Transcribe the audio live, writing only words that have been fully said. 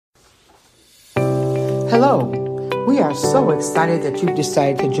Hello. We are so excited that you've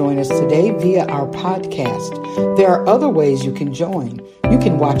decided to join us today via our podcast. There are other ways you can join. You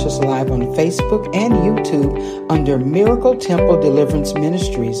can watch us live on Facebook and YouTube under Miracle Temple Deliverance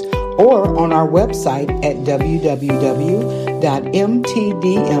Ministries or on our website at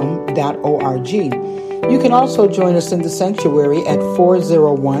www.mtdm.org. You can also join us in the sanctuary at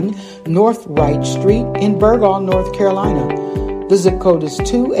 401 North Wright Street in Burgaw, North Carolina. The zip code is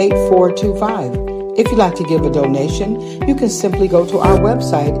 28425. If you'd like to give a donation, you can simply go to our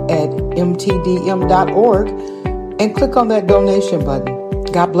website at mtdm.org and click on that donation button.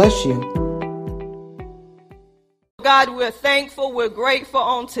 God bless you. God, we're thankful, we're grateful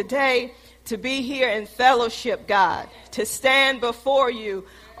on today to be here in fellowship, God, to stand before you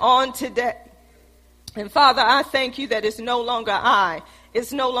on today. And Father, I thank you that it's no longer I,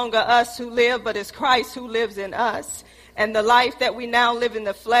 it's no longer us who live, but it's Christ who lives in us. And the life that we now live in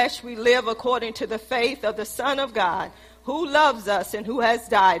the flesh, we live according to the faith of the Son of God, who loves us and who has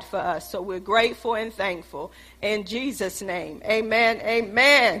died for us. So we're grateful and thankful. In Jesus' name, amen,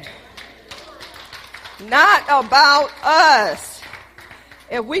 amen. Not about us.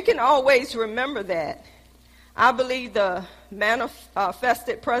 If we can always remember that, I believe the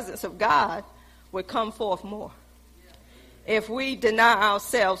manifested presence of God would come forth more. If we deny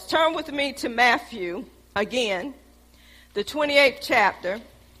ourselves. Turn with me to Matthew again, the 28th chapter,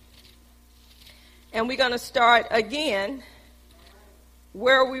 and we're going to start again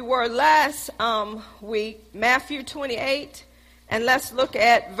where we were last week, Matthew 28, and let's look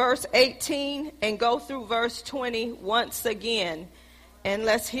at verse 18 and go through verse 20 once again, and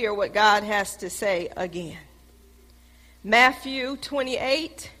let's hear what God has to say again. Matthew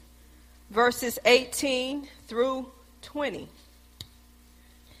 28, verses 18 through 20.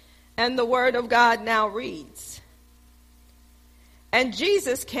 And the word of God now reads, And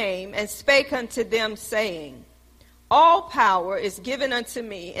Jesus came and spake unto them, saying, All power is given unto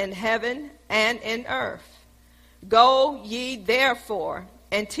me in heaven and in earth. Go ye therefore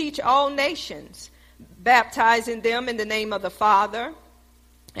and teach all nations, baptizing them in the name of the Father,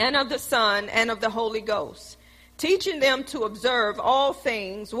 and of the Son, and of the Holy Ghost, teaching them to observe all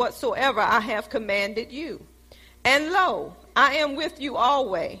things whatsoever I have commanded you. And lo, I am with you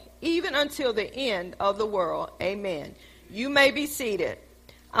always, even until the end of the world. Amen. You may be seated.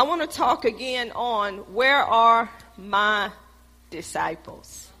 I want to talk again on where are my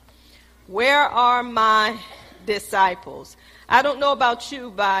disciples? Where are my disciples? I don't know about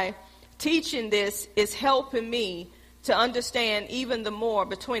you, by teaching this is helping me to understand even the more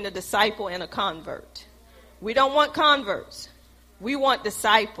between a disciple and a convert. We don't want converts. We want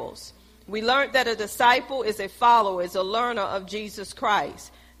disciples. We learned that a disciple is a follower, is a learner of Jesus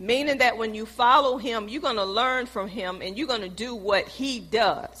Christ. Meaning that when you follow him, you're going to learn from him and you're going to do what he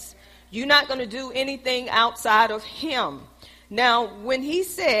does. You're not going to do anything outside of him. Now, when he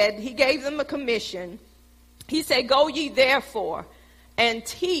said, he gave them a commission, he said, Go ye therefore and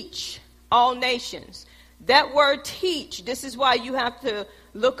teach all nations. That word teach, this is why you have to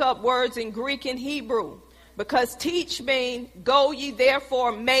look up words in Greek and Hebrew. Because teach means go ye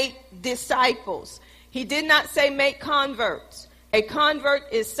therefore make disciples. He did not say make converts. A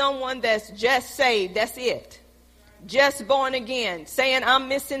convert is someone that's just saved. That's it. Just born again. Saying I'm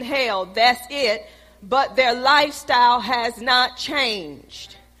missing hell. That's it. But their lifestyle has not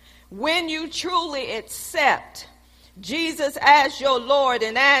changed. When you truly accept Jesus as your Lord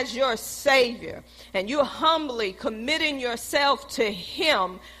and as your Savior, and you're humbly committing yourself to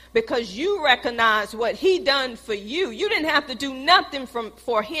him because you recognize what he done for you. You didn't have to do nothing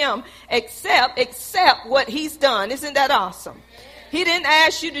for him except what he's done. Isn't that awesome? He didn't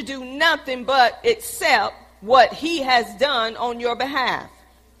ask you to do nothing but accept what he has done on your behalf.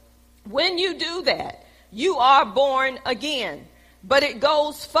 When you do that, you are born again. But it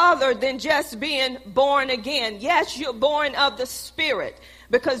goes further than just being born again. Yes, you're born of the Spirit.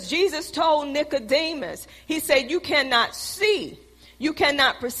 Because Jesus told Nicodemus, he said, you cannot see, you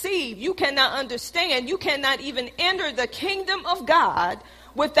cannot perceive, you cannot understand, you cannot even enter the kingdom of God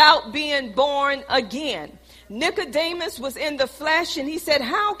without being born again. Nicodemus was in the flesh and he said,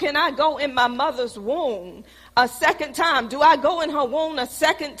 how can I go in my mother's womb a second time? Do I go in her womb a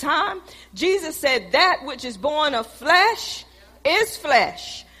second time? Jesus said, that which is born of flesh is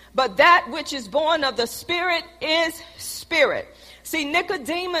flesh, but that which is born of the Spirit is spirit. See,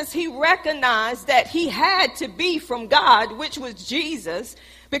 Nicodemus, he recognized that he had to be from God, which was Jesus,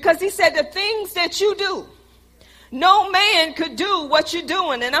 because he said the things that you do, no man could do what you're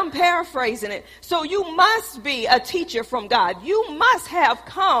doing. And I'm paraphrasing it. So you must be a teacher from God. You must have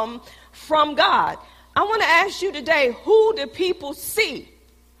come from God. I want to ask you today, who do people see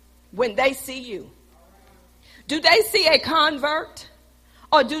when they see you? Do they see a convert?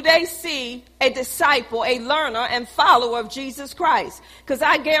 Or do they see a disciple, a learner and follower of Jesus Christ? Because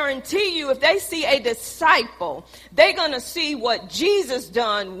I guarantee you, if they see a disciple, they're going to see what Jesus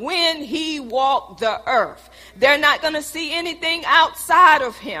done when he walked the earth. They're not going to see anything outside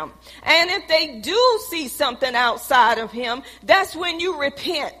of him. And if they do see something outside of him, that's when you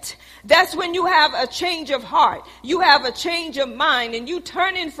repent. That's when you have a change of heart. You have a change of mind, and you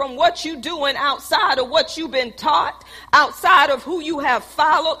turning from what you doing outside of what you've been taught, outside of who you have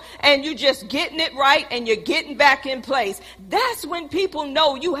followed, and you just getting it right and you're getting back in place. That's when people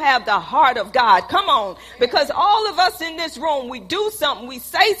know you have the heart of God. Come on. Because all of us in this room, we do something, we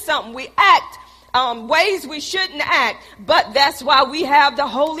say something, we act ways we shouldn't act, but that's why we have the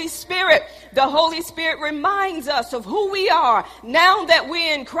Holy Spirit. The Holy Spirit reminds us of who we are now that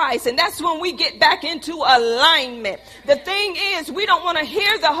we're in Christ, and that's when we get back into alignment. The thing is, we don't want to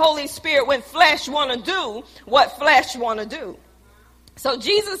hear the Holy Spirit when flesh want to do what flesh want to do. So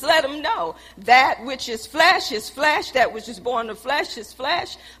Jesus let them know that which is flesh, that which is born of flesh is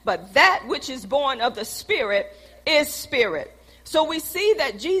flesh, but that which is born of the Spirit is spirit. So we see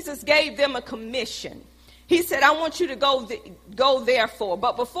that Jesus gave them a commission. He said, I want you to go therefore.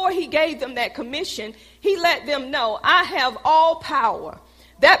 But before he gave them that commission, he let them know, I have all power.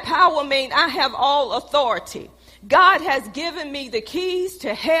 That power means I have all authority. God has given me the keys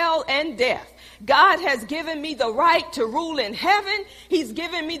to hell and death. God has given me the right to rule in heaven. He's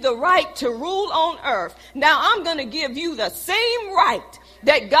given me the right to rule on earth. Now I'm going to give you the same right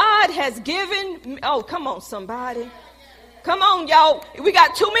that God has given. Oh, come on, somebody. Come on, y'all. We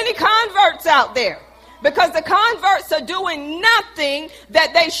got too many converts out there because the converts are doing nothing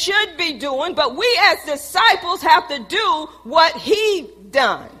that they should be doing. But we as disciples have to do what he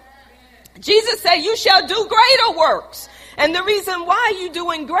done. Jesus said, you shall do greater works. And the reason why you're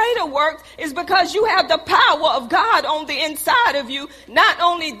doing greater works is because you have the power of God on the inside of you. Not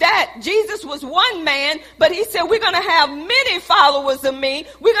only that, Jesus was one man, but he said, we're going to have many followers of me.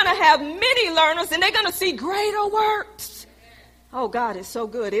 We're going to have many learners, and they're going to see greater works. Oh, God is so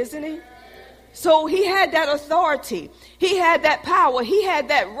good, isn't he? So he had that authority. He had that power. He had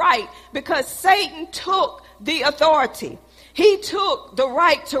that right because Satan took the authority. He took the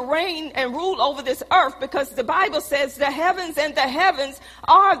right to reign and rule over this earth because the Bible says the heavens and the heavens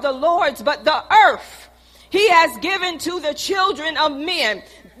are the Lord's, but the earth he has given to the children of men.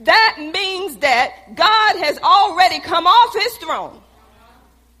 That means that God has already come off his throne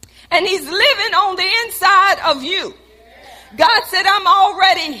and he's living on the inside of you. God said, I'm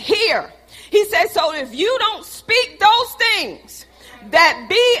already here. He said, so if you don't speak those things that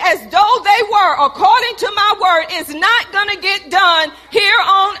be as though they were according to my word, it's not going to get done here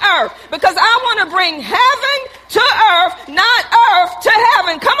on earth because I want to bring heaven to earth, not earth to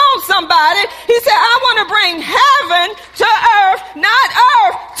heaven. Come on, somebody. He said, I want to bring heaven to earth, not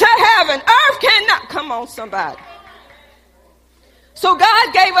earth to heaven. Earth cannot. Come on, somebody. So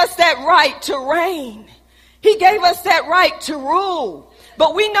God gave us that right to reign. He gave us that right to rule.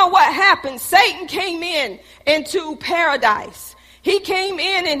 But we know what happened. Satan came into paradise. He came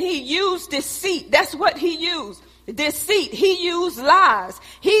in and he used deceit. That's what he used. Deceit. He used lies.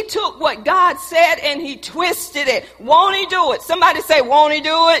 He took what God said and he twisted it. Won't he do it? Somebody say, won't he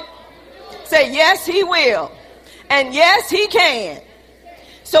do it? Say, yes, he will. And yes, he can.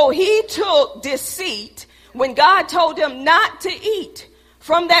 So he took deceit when God told him not to eat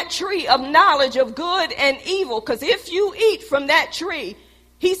from that tree of knowledge of good and evil. Because if you eat from that tree,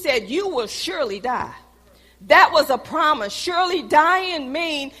 he said, you will surely die. That was a promise. Surely dying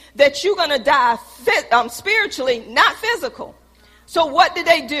means that you're going to die spiritually, not physical. So what did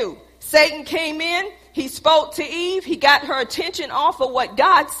they do? Satan came in. He spoke to Eve. He got her attention off of what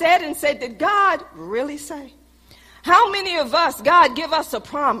God said and said, did God really say? How many of us, God give us a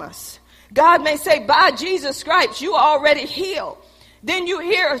promise? God may say, by Jesus' stripes, you are already healed. Then you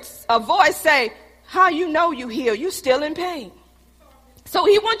hear a voice say, how you know you healed? You still in pain. So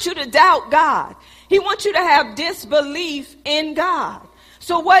he wants you to doubt God. He wants you to have disbelief in God.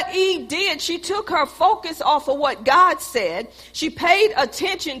 So what Eve did, she took her focus off of what God said. She paid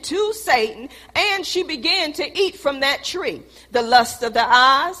attention to Satan and she began to eat from that tree. The lust of the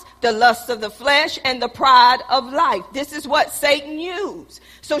eyes, the lust of the flesh, and the pride of life. This is what Satan used.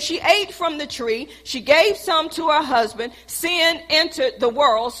 So she ate from the tree. She gave some to her husband. Sin entered the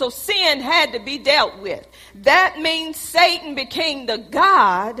world, so sin had to be dealt with. That means Satan became the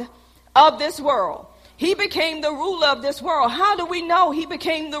god of this world. He became the ruler of this world. How do we know he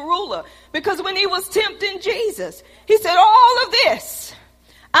became the ruler? Because when he was tempting Jesus, he said, all of this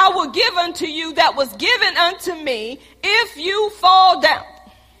I will give unto you that was given unto me if you fall down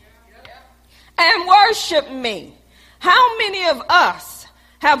and worship worship me. How many of us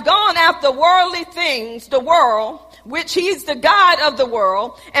have gone after worldly things, the world, which he's the God of the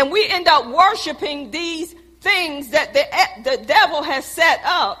world, and we end up worshiping these things that the devil has set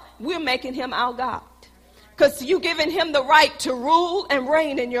up? We're making him our God, because you're giving him the right to rule and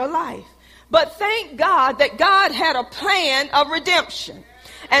reign in your life. But thank God that God had a plan of redemption.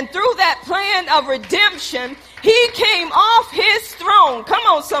 And through that plan of redemption, he came off his throne. Come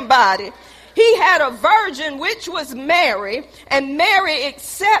on, somebody. He had a virgin, which was Mary, and Mary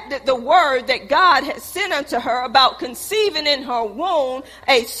accepted the word that God had sent unto her about conceiving in her womb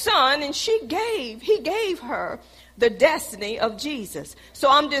a son, and he gave her the destiny of Jesus. So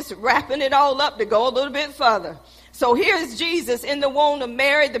I'm just wrapping it all up to go a little bit further. So here's Jesus in the womb of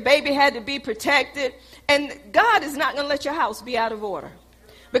Mary. The baby had to be protected, and God is not going to let your house be out of order.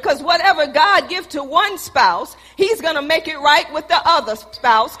 Because whatever God gives to one spouse, he's going to make it right with the other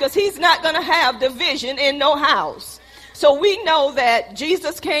spouse, because he's not going to have division in no house. So we know that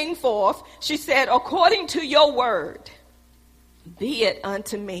Jesus came forth. She said, according to your word, be it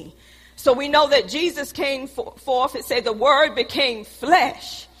unto me. So we know that Jesus came forth. It said the word became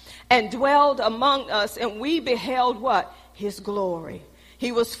flesh and dwelled among us, and we beheld what? His glory.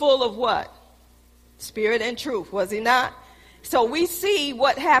 He was full of what? Spirit and truth, was he not? So we see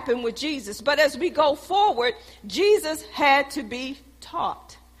what happened with Jesus. But as we go forward, Jesus had to be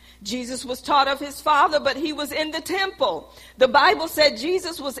taught. Jesus was taught of his Father, but he was in the temple. The Bible said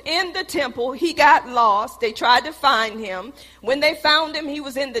Jesus was in the temple. He got lost. They tried to find him. When they found him, he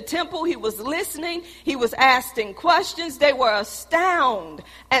was in the temple. He was listening. He was asking questions. They were astounded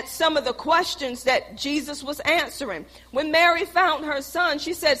at some of the questions that Jesus was answering. When Mary found her son,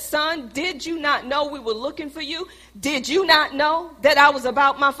 she said, son, did you not know we were looking for you? Did you not know that I was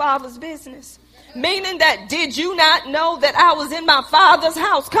about my Father's business? Meaning that, did you not know that I was in my Father's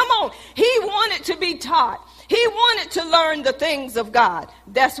house? Come on. He wanted to be taught. He wanted to learn the things of God.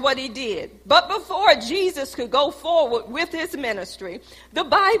 That's what he did. But before Jesus could go forward with his ministry, the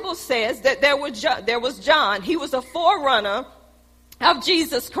Bible says that there was John. He was a forerunner of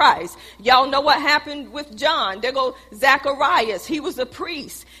Jesus Christ. Y'all know what happened with John. There go Zacharias. He was a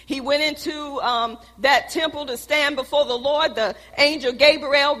priest. He went into that temple to stand before the Lord. The angel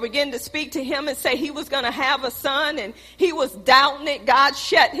Gabriel began to speak to him and say he was going to have a son, and he was doubting it. God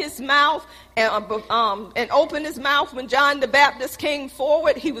shut his mouth and opened his mouth when John the Baptist came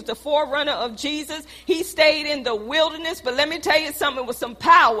forward. He was the forerunner of Jesus. He stayed in the wilderness, but let me tell you something, with some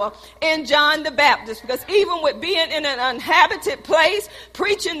power in John the Baptist, because even with being in an uninhabited place,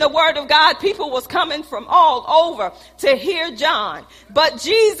 preaching the word of God, people was coming from all over to hear John. But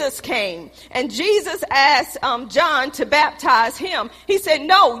Jesus came, and Jesus asked John to baptize him. He said,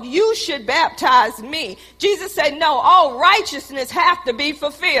 no, you should baptize me. Jesus said, no, all righteousness have to be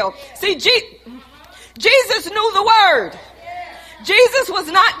fulfilled. See, Jesus knew the word. Jesus was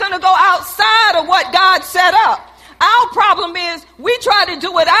not going to go outside of what God set up. Our problem is we try to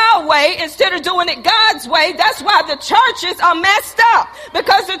do it our way instead of doing it God's way. That's why the churches are messed up,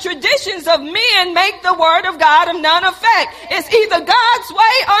 because the traditions of men make the word of God of none effect. It's either God's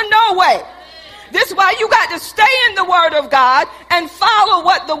way or no way. This is why you got to stay in the word of God and follow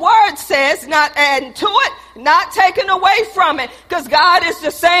what the word says, not adding to it, not taking away from it, because God is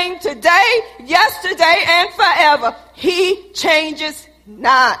the same today, yesterday, and forever. He changes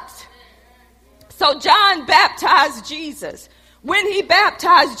not. So John baptized Jesus. When he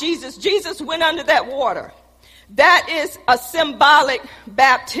baptized Jesus, Jesus went under that water. That is a symbolic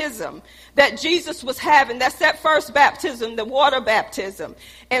baptism that Jesus was having. That's that first baptism, the water baptism.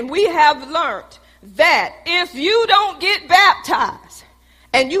 And we have learned that if you don't get baptized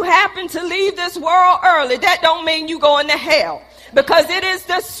and you happen to leave this world early, that don't mean you going to hell. Because it is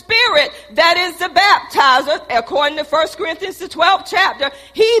the Spirit that is the baptizer. According to 1 Corinthians, the 12th chapter,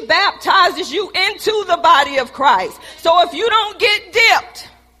 he baptizes you into the body of Christ. So if you don't get dipped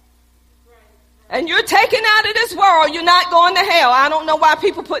and you're taken out of this world, you're not going to hell. I don't know why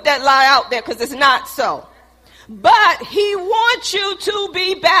people put that lie out there, because it's not so. But he wants you to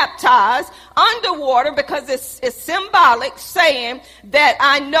be baptized underwater, because it's symbolic, saying that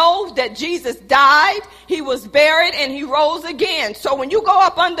I know that Jesus died, he was buried, and he rose again. So when you go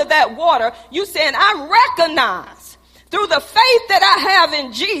up under that water, you saying, I recognize through the faith that I have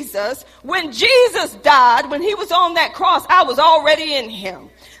in Jesus, when Jesus died, when he was on that cross, I was already in him.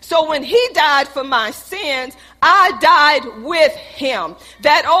 So when he died for my sins, I died with him.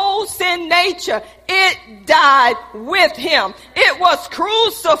 That old sin nature, it died with him. It was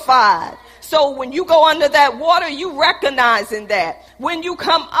crucified. So when you go under that water, you recognizing that. When you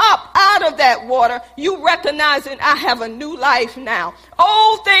come up out of that water, you recognizing I have a new life now.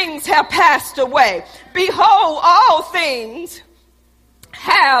 Old things have passed away. Behold, all things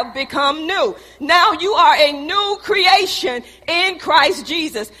have become new. Now you are a new creation in Christ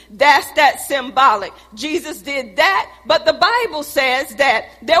Jesus. That's that symbolic. Jesus did that, but the Bible says that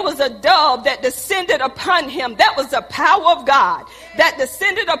there was a dove that descended upon him. That was the power of God that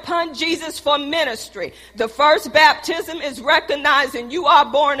descended upon Jesus for ministry. The first baptism is recognizing you are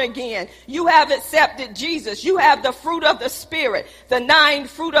born again. You have accepted Jesus. You have the fruit of the Spirit, the 9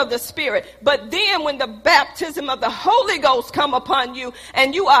 fruit of the Spirit. But then when the baptism of the Holy Ghost come upon you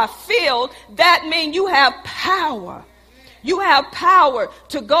and you are filled, that means you have power. You have power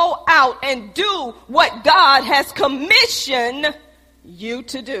to go out and do what God has commissioned you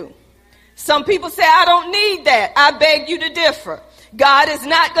to do. Some people say, I don't need that. I beg you to differ. God is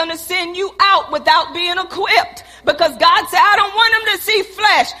not going to send you out without being equipped, because God said, I don't want them to see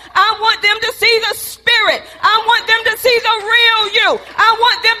flesh. I want them to see the Spirit. I want them to see the real you. I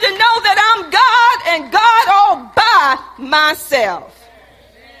want them to know that I'm God and God all by myself.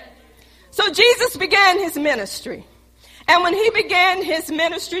 So Jesus began his ministry. And when he began his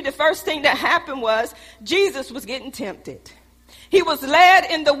ministry, the first thing that happened was Jesus was getting tempted. He was led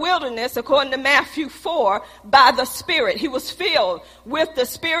in the wilderness, according to Matthew 4, by the Spirit. He was filled with the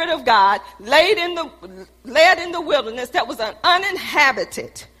Spirit of God, led in the wilderness. That was an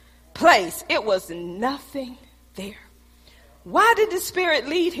uninhabited place. It was nothing there. Why did the Spirit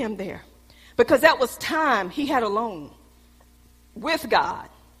lead him there? Because that was time he had alone with God,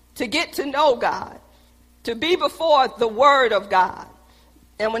 to get to know God, to be before the Word of God.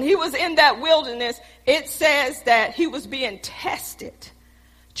 And when he was in that wilderness, it says that he was being tested,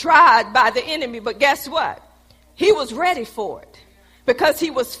 tried by the enemy. But guess what? He was ready for it, because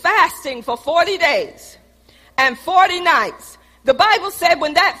he was fasting for 40 days and 40 nights. The Bible said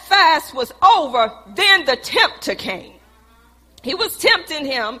when that fast was over, then the tempter came. He was tempting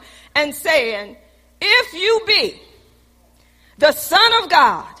him and saying, if you be the Son of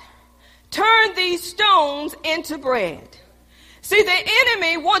God, turn these stones into bread. See, the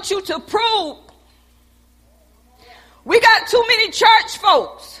enemy wants you to prove. We got too many church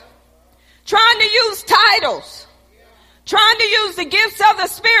folks trying to use titles, trying to use the gifts of the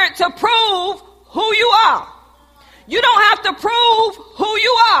Spirit to prove who you are. You don't have to prove who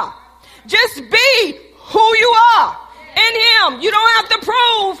you are. Just be who you are in him. You don't have to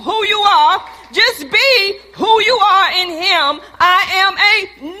prove who you are. Just be who you are in him. I am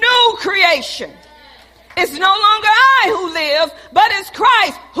a new creation. It's no longer I who live, but it's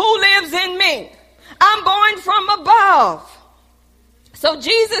Christ who lives in me. I'm born from above. So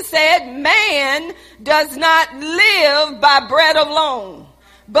Jesus said, man does not live by bread alone,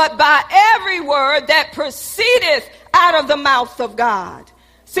 but by every word that proceedeth out of the mouth of God.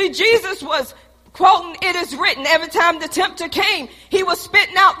 See, Jesus was quoting, it is written. Every time the tempter came, he was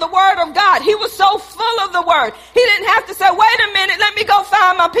spitting out the word of God. He was so full of the word. He didn't have to say, wait a minute, let me go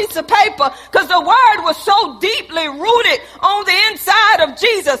find my piece of paper, because the word was so deeply rooted on the inside of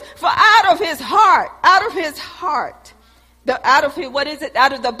Jesus. For out of his heart, out of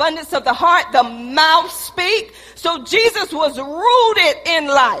the abundance of the heart, the mouth speak. So Jesus was rooted in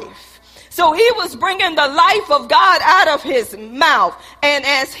life. So he was bringing the life of God out of his mouth. And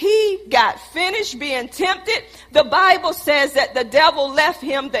as he got finished being tempted, the Bible says that the devil left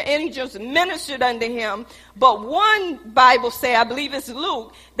him, the angels ministered unto him. But one Bible say, I believe it's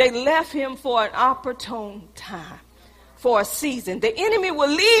Luke, they left him for an opportune time, for a season. The enemy will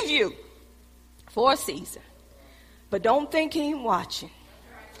leave you for a season. But don't think he ain't watching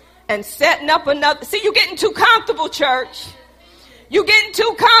and setting up another. See, you're getting too comfortable, church. You're getting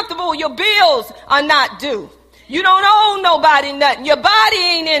too comfortable. Your bills are not due. You don't owe nobody nothing. Your body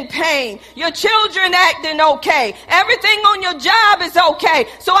ain't in pain. Your children acting okay. Everything on your job is okay.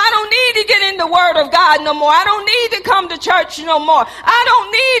 So I don't need to get in the Word of God no more. I don't need to come to church no more. I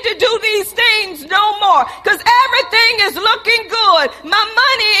don't need to do these things no more, because everything is looking good. My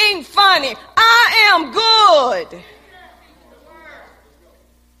money ain't funny. I am good.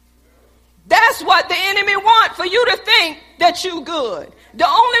 That's what the enemy wants, for you to think that you good. The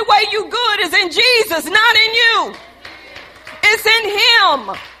only way you good is in Jesus, not in you. It's in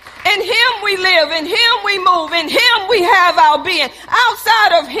him. In him we live. In him we move. In him we have our being.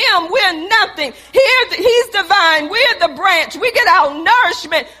 Outside of him, we're nothing. He's the vine. We're the branch. We get our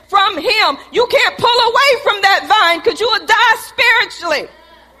nourishment from him. You can't pull away from that vine, because you will die spiritually.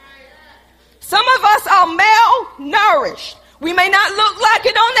 Some of us are malnourished. We may not look like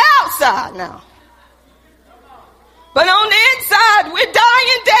it on the outside now, but on the inside, we're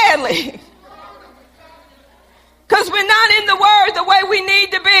dying daily. because we're not in the word the way we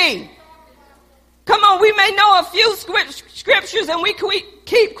need to be. Come on, we may know a few scriptures and we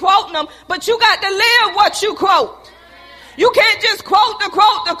keep quoting them, but you got to live what you quote. You can't just quote the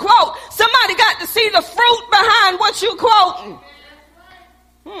quote. Somebody got to see the fruit behind what you quoting.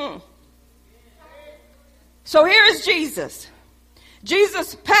 So here is Jesus.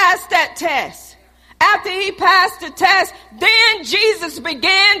 Jesus passed that test. After he passed the test, then Jesus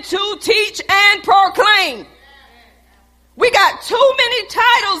began to teach and proclaim. We got too many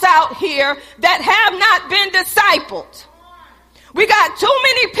titles out here that have not been discipled. We got too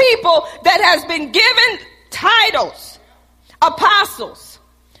many people that has been given titles. Apostles,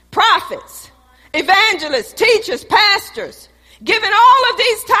 prophets, evangelists, teachers, pastors. Given all of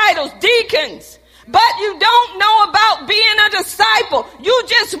these titles, deacons. But you don't know about being a disciple. You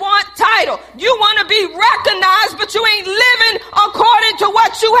just want title. You want to be recognized, but you ain't living according to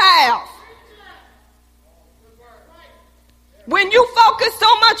what you have. When you focus so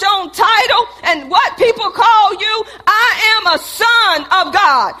much on title and what people call you, I am a son of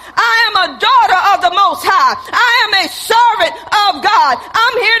God. I am a daughter of the Most High. I am a servant of God.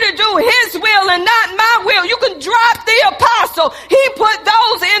 I'm here to do his will and not my will. You can drop the apostle. He put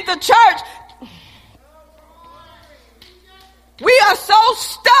those in the church. We are so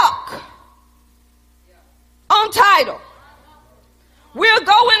stuck on title. We'll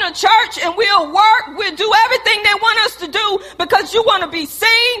go in a church and we'll work. We'll do everything they want us to do because you want to be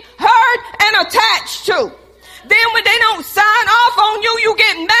seen, heard, and attached to. Then when they don't sign off on you, you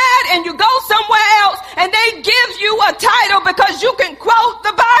get mad and you go somewhere else and they give you a title because you can quote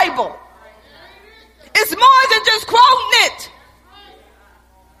the Bible. It's more than just quoting it.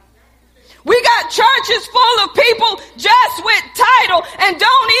 We got churches full of people just with title and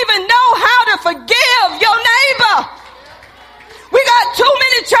don't even know how to forgive your neighbor. We got too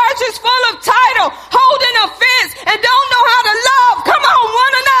many churches full of title, holding offense, and don't know how to love. Come on,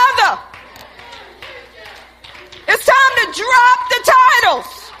 one another. It's time to drop the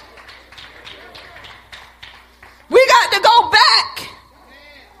titles. We got to go back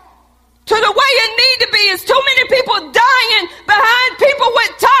to the way it need to be. It's too many people dying behind people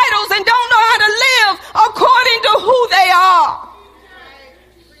with titles and don't know how to live according to who they are.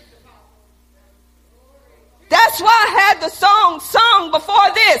 That's why I had the song sung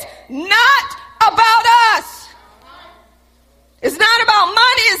before this. Not about us. It's not about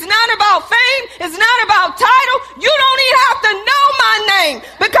money. It's not about fame. It's not about title. You don't even have to know my name,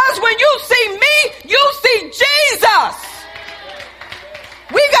 because when you see me, you see Jesus.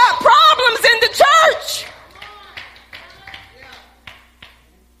 We got problems in the church.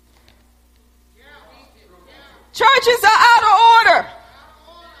 Churches are out of order.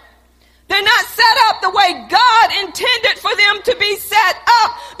 They're not set up the way God intended for them to be set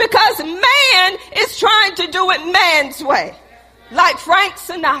up, because man is trying to do it man's way. Like Frank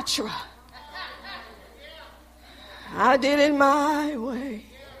Sinatra. I did it my way.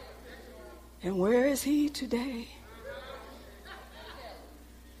 And where is he today?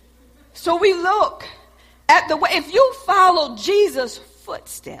 So we look at the way, if you follow Jesus'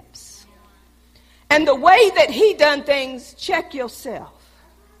 footsteps and the way that he done things, check yourself.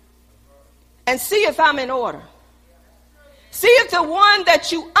 And see if I'm in order. See if the one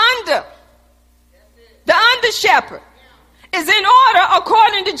that you under, the under shepherd, is in order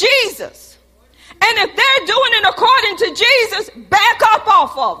according to Jesus. And if they're doing it according to Jesus, back up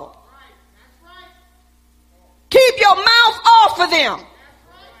off of them. Keep your mouth off of them.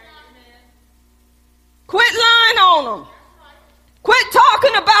 Quit lying on them. Quit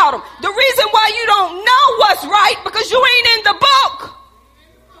talking about them. The reason why you don't know what's right, because you ain't in the book.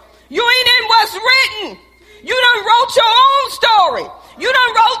 You ain't in what's written. You done wrote your own story. You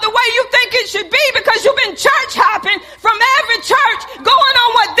done wrote the way you think it should be, because you've been church hopping from every church, going on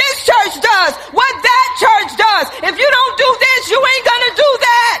what this church does, what that church does. If you don't do this, you ain't gonna do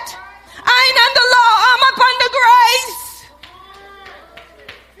that. I ain't under law. I'm up under grace.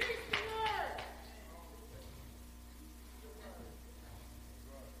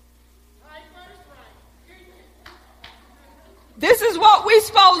 This is what we're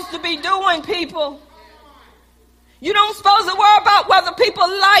supposed to be doing, people. You don't supposed to worry about whether people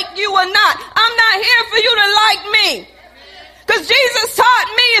like you or not. I'm not here for you to like me. Because Jesus taught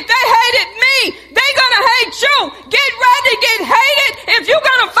me if they hated me, they're going to hate you. Get ready to get hated if you're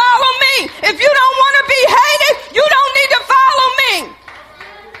going to follow me. If you don't want to be hated, you don't need to follow me.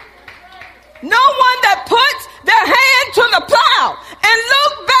 No one that puts their hand to the plow and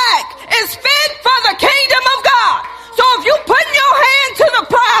look back is fit for the kingdom of God. So if you put your hand to the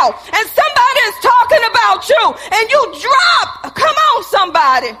plow and somebody is talking about you and you drop, come on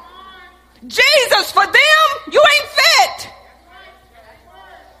somebody. Jesus for them, you ain't fit.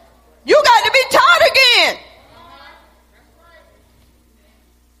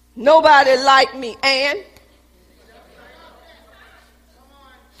 Nobody like me, and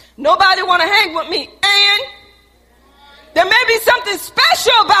nobody want to hang with me, and there may be something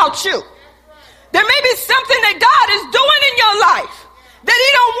special about you. There may be something that God is doing in your life that he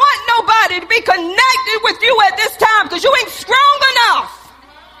don't want nobody to be connected with you at this time because you ain't strong enough.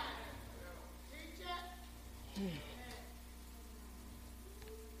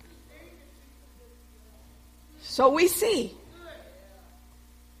 So we see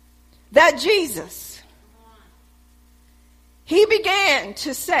that Jesus, he began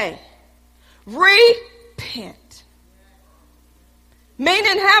to say, repent.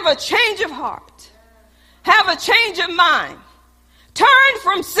 Meaning have a change of heart. Have a change of mind. Turn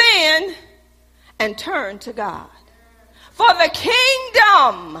from sin and turn to God. For the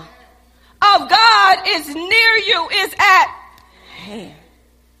kingdom of God is near you, is at hand.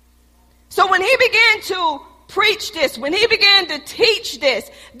 So when he began to preach this, when he began to teach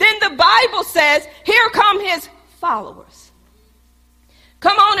this, then the Bible says, here come his followers.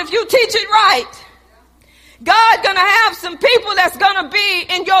 Come on, if you teach it right, God's going to have some people that's going to be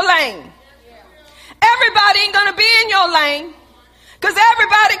in your lane. Everybody ain't going to be in your lane because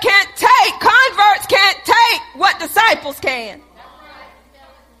everybody converts can't take what disciples can.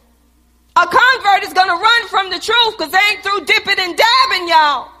 A convert is going to run from the truth because they ain't through dipping and dabbing,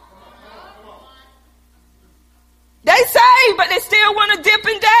 y'all. They saved, but they still want to dip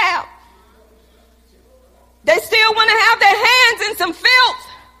and dab. They still want to have their hands in some filth.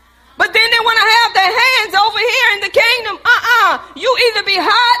 But then they want to have their hands over here in the kingdom. You either be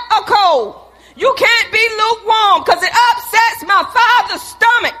hot or cold. You can't be lukewarm because it upsets my Father's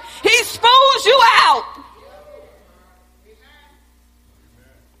stomach. He spools you out.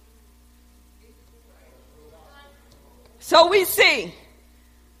 So we see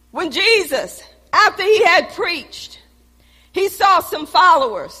when Jesus, after he had preached, he saw some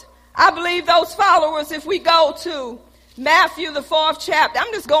followers. I believe those followers, if we go to Matthew, the 4th chapter,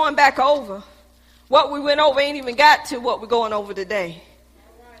 I'm just going back over what we went over, ain't even got to what we're going over today.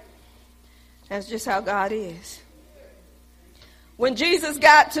 That's just how God is. When Jesus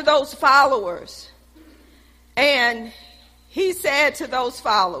got to those followers, and he said to those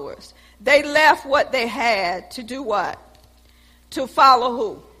followers, they left what they had to do what? To follow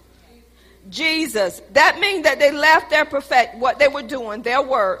who? Jesus. That means that they left their what they were doing, their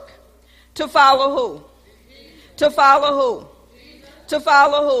work, to follow who? To follow who? To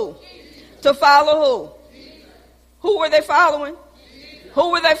follow who? To follow who? Who were they following?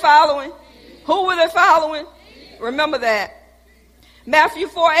 Who were they following? Who were they following? Remember that. Matthew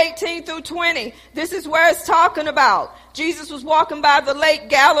 4:18 through 20. This is where it's talking about. Jesus was walking by the lake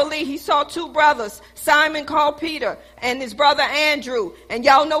Galilee. He saw two brothers, Simon called Peter and his brother Andrew. And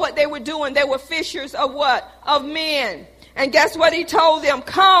y'all know what they were doing. They were fishers of what? Of men. And guess what he told them?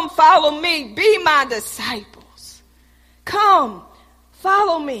 Come, follow me. Be my disciples. Come,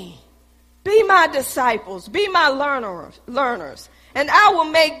 follow me. Be my disciples. Be my learners. And I will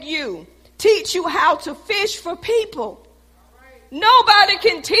make you, teach you how to fish for people. Nobody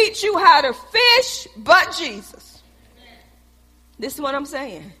can teach you how to fish but Jesus. This is what I'm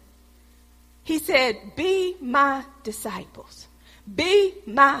saying. He said, be my disciples. Be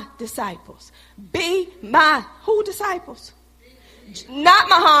my disciples. Be my, who disciples? Not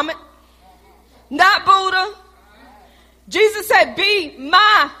Muhammad. Not Buddha. Jesus said, be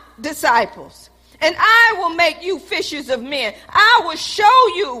my disciples. And I will make you fishers of men. I will show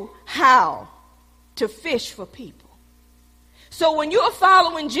you how to fish for people. So when you're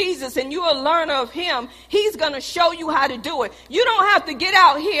following Jesus and you're a learner of him, he's going to show you how to do it. You don't have to get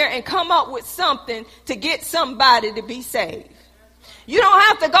out here and come up with something to get somebody to be saved. You don't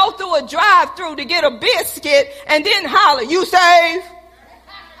have to go through a drive-through to get a biscuit and then holler, you saved?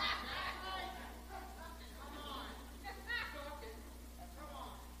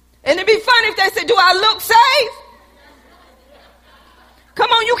 And it'd be funny if they said, do I look saved?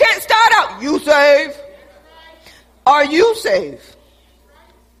 Come on, you can't start out, you saved? Are you saved?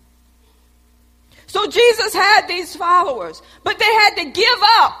 So Jesus had these followers, but they had to give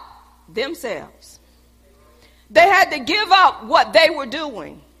up themselves. They had to give up what they were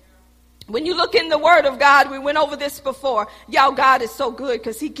doing. When you look in the Word of God, we went over this before. Y'all, God is so good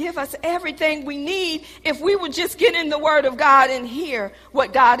because he gives us everything we need if we would just get in the Word of God and hear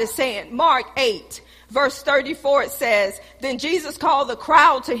what God is saying. Mark 8. Verse 34, it says, then Jesus called the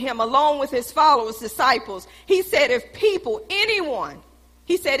crowd to him along with his followers, disciples. He said, if people, anyone,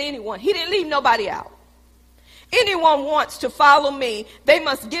 he said anyone, he didn't leave nobody out. Anyone wants to follow me, they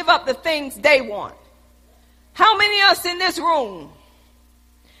must give up the things they want. How many of us in this room?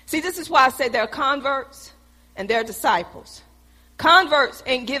 See, this is why I say there are converts and there are disciples. Converts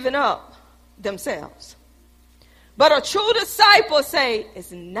ain't giving up themselves. But a true disciple say,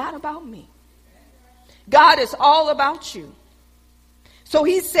 it's not about me. God is all about you. So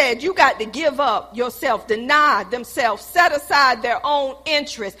he said, you got to give up yourself, deny themselves, set aside their own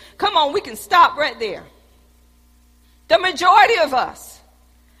interests. Come on, we can stop right there. The majority of us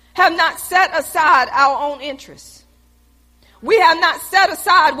have not set aside our own interests. We have not set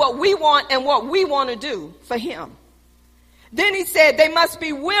aside what we want and what we want to do for him. Then he said they must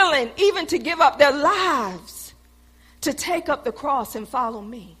be willing even to give up their lives to take up the cross and follow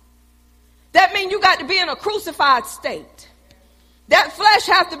me. That means you got to be in a crucified state. That flesh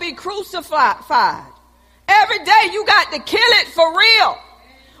has to be crucified. Every day you got to kill it for real.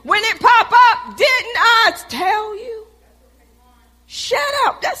 When it pop up, didn't I tell you? Shut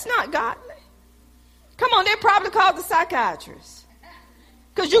up. That's not godly. Come on, they probably called the psychiatrist.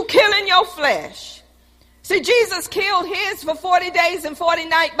 Because you killing your flesh. See, Jesus killed his for 40 days and 40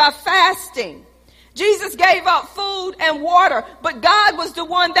 nights by fasting. Jesus gave up food and water, but God was the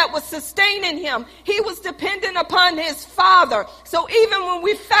one that was sustaining him. He was dependent upon his Father. So even when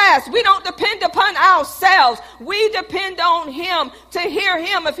we fast, we don't depend upon ourselves. We depend on him to hear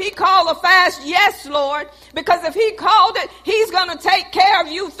him. If he called a fast, yes, Lord, because if he called it, he's going to take care of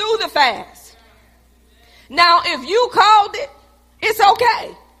you through the fast. Now, if you called it, it's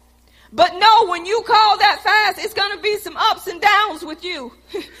okay. But no, when you call that fast, it's going to be some ups and downs with you.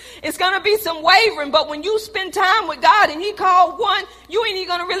 It's going to be some wavering. But when you spend time with God and he called one, you ain't even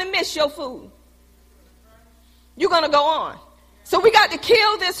going to really miss your food. You're going to go on. So we got to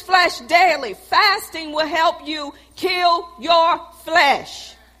kill this flesh daily. Fasting will help you kill your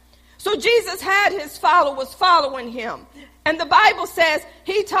flesh. So Jesus had his followers following him. And the Bible says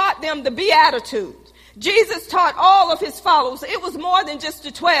he taught them the Beatitudes. Jesus taught all of his followers. It was more than just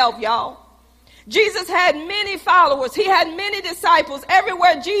the 12, y'all. Jesus had many followers. He had many disciples.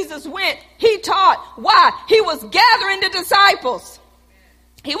 Everywhere Jesus went, he taught. Why? He was gathering the disciples.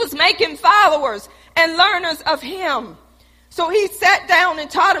 He was making followers and learners of him. So he sat down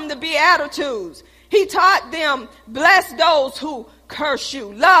and taught them the Beatitudes. He taught them, bless those who curse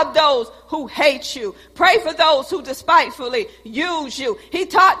you, love those who hate you, pray for those who despitefully use you. He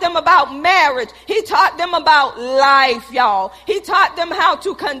taught them about marriage. He taught them about life, y'all. He taught them how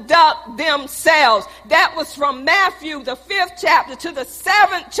to conduct themselves. That was from Matthew, the 5th chapter to the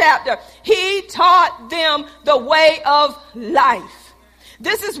 7th chapter. He taught them the way of life.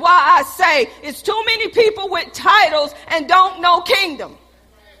 This is why I say it's too many people with titles and don't know kingdom.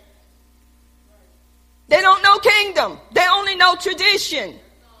 They don't know kingdom. They only know tradition.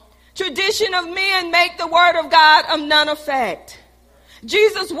 Tradition of men make the word of God of none effect.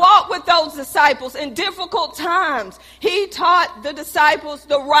 Jesus walked with those disciples in difficult times. He taught the disciples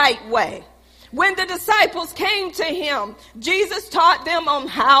the right way. When the disciples came to him, Jesus taught them on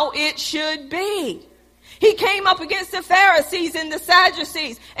how it should be. He came up against the Pharisees and the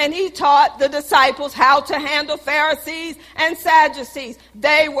Sadducees, and he taught the disciples how to handle Pharisees and Sadducees.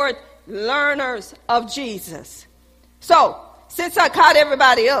 They were learners of Jesus. So, since I caught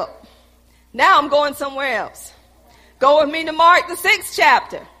everybody up, now I'm going somewhere else. Go with me to Mark, the 6th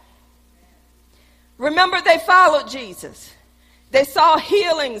chapter. Remember, they followed Jesus. They saw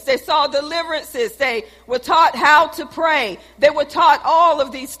healings. They saw deliverances. They were taught how to pray. They were taught all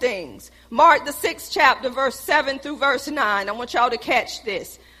of these things. Mark, the 6th chapter, verse 7 through verse 9. I want y'all to catch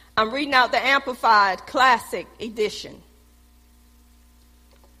this. I'm reading out the Amplified Classic Edition.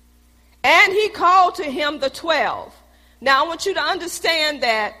 And he called to him the 12. Now, I want you to understand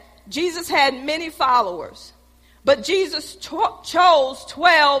that Jesus had many followers, but Jesus chose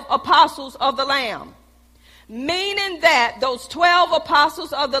 12 apostles of the Lamb, meaning that those 12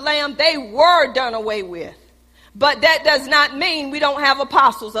 apostles of the Lamb, they were done away with. But that does not mean we don't have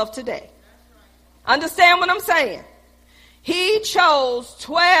apostles of today. Understand what I'm saying? He chose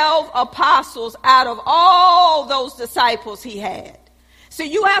 12 apostles out of all those disciples he had. So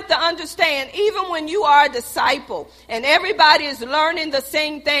you have to understand, even when you are a disciple and everybody is learning the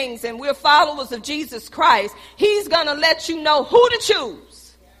same things and we're followers of Jesus Christ, he's going to let you know who to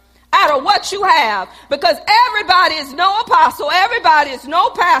choose out of what you have, because everybody is no apostle, everybody is no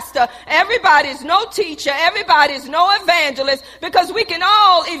pastor, everybody is no teacher, everybody is no evangelist, because we can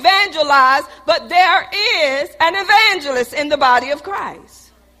all evangelize, but there is an evangelist in the body of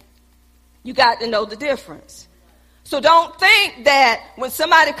Christ. You got to know the difference. So don't think that when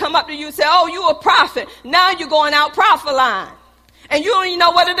somebody come up to you and say, oh, you a prophet, now you're going out prophesying. And you don't even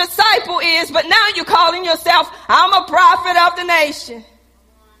know what a disciple is, but now you're calling yourself, I'm a prophet of the nation.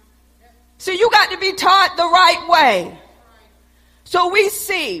 So you got to be taught the right way. So we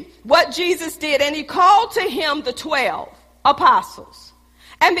see what Jesus did, and he called to him the 12. apostles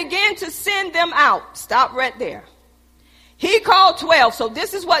and began to send them out. Stop right there. He called 12. So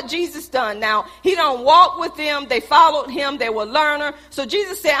this is what Jesus done. Now, he don't walk with them. They followed him. They were learner. So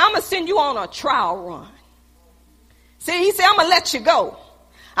Jesus said, I'm going to send you on a trial run. See, he said, I'm going to let you go.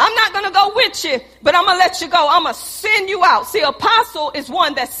 I'm not going to go with you, but I'm going to let you go. I'm going to send you out. See, apostle is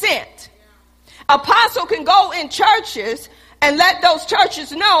one that's sent. Apostle can go in churches and let those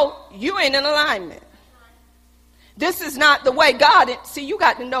churches know you ain't in alignment. This is not the way God is. See, you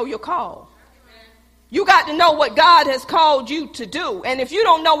got to know your call. You got to know what God has called you to do. And if you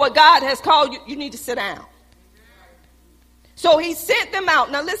don't know what God has called you, you need to sit down. So he sent them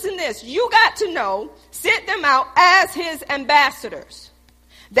out. Now listen to this. You got to know, sent them out as his ambassadors.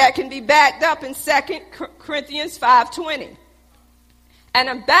 That can be backed up in 2 Corinthians 5:20. An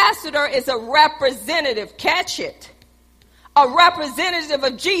ambassador is a representative. Catch it. A representative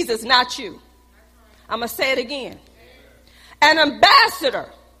of Jesus, not you. I'm going to say it again. An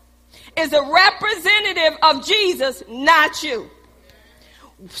ambassador is a representative of Jesus, not you.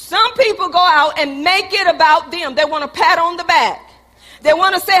 Some people go out and make it about them. They want to pat on the back. They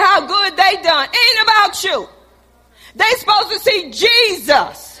want to say how good they done. Ain't about you. They supposed to see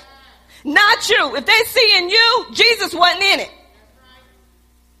Jesus, not you. If they see in you, Jesus wasn't in it.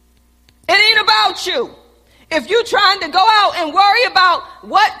 It ain't about you. If you trying to go out and worry about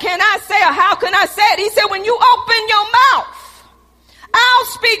what can I say or how can I say it, he said, when you open your mouth, I'll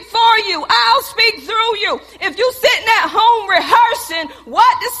speak for you. I'll speak through you. If you sitting at home rehearsing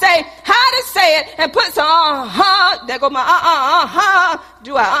what to say, how to say it, and put some there go my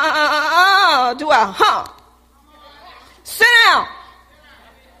do I sit down.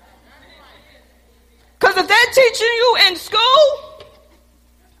 Because if they're teaching you in school,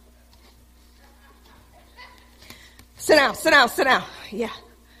 sit down. Yeah,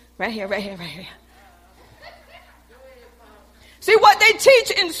 right here. See, what they teach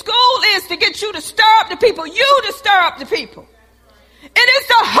in school is to get you to stir up the people. You to stir up the people. It is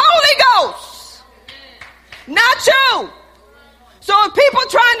the Holy Ghost, not you. So if people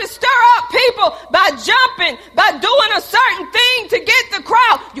trying to stir up people by jumping, by doing a certain thing to get the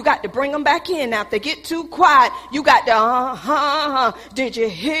crowd, you got to bring them back in. Now, if they get too quiet, you got to, did you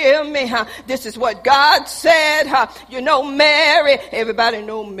hear me? This is what God said. You know Mary. Everybody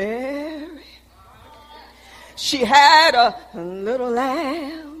know Mary. She had a little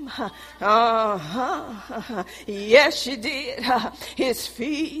lamb. Yes, she did. His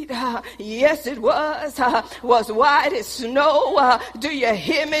feet, yes, it was white as snow. Do you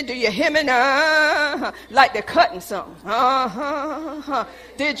hear me? Like they're cutting something.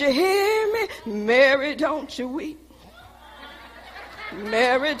 Did you hear me? Mary, don't you weep.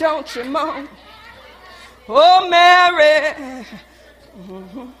 Mary, don't you moan. Oh, Mary.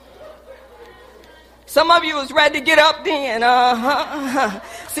 Some of you was ready to get up then.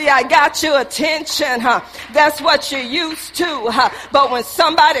 See, I got your attention. That's what you're used to. But when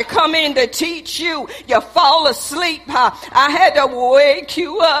somebody come in to teach you, you fall asleep. I had to wake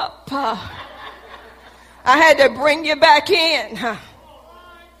you up. I had to bring you back in.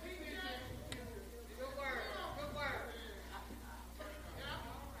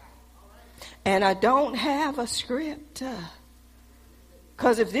 And I don't have a script.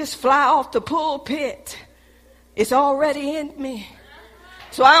 Because if this fly off the pulpit, it's already in me.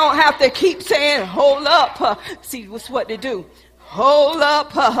 So I don't have to keep saying, hold up. See, what's what they do. Hold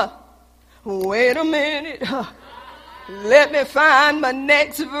up. Wait a minute. Let me find my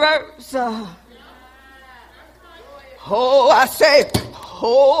next verse. I say,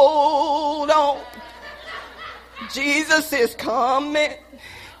 hold on. Jesus is coming.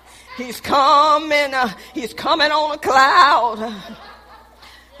 He's coming. He's coming on a cloud.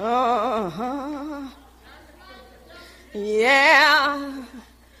 Yeah.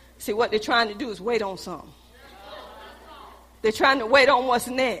 See, what they're trying to do is wait on something. They're trying to wait on what's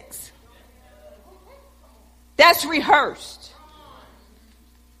next. That's rehearsed.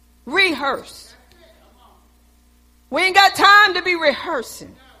 Rehearse. We ain't got time to be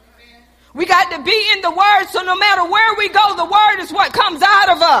rehearsing. We got to be in the Word, so no matter where we go, the Word is what comes out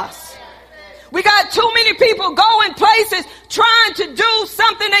of us. We got too many people going places trying to do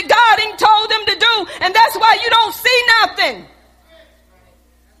something that God ain't told them to do, and that's why you don't see nothing.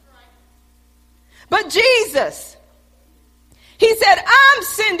 But Jesus, he said, I'm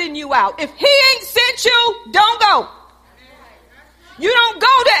sending you out. If he ain't sent you, don't go. You don't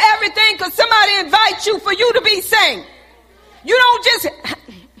go to everything because somebody invites you for you to be saved. You don't just...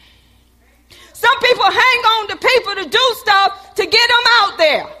 Some people hang on to people to do stuff to get them out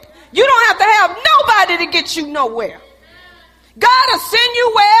there. You don't have to have nobody to get you nowhere. God will send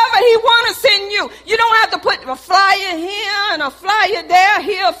you wherever he want to send you. You don't have to put a flyer here and a flyer there,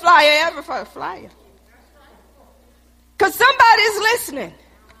 here a flyer, every flyer. Because somebody's listening.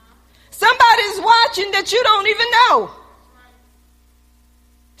 Somebody's watching that you don't even know.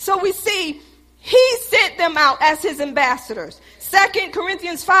 So we see he sent them out as his ambassadors. 2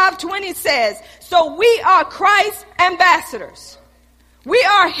 Corinthians 5:20 says, so we are Christ's ambassadors. We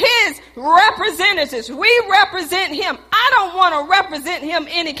are his representatives. We represent him. I don't want to represent him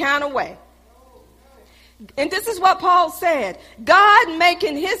any kind of way. And this is what Paul said. God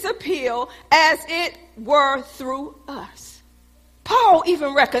making his appeal as it were through us. Paul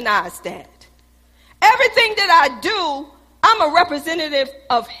even recognized that. Everything that I do, I'm a representative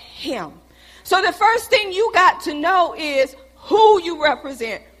of him. So the first thing you got to know is who you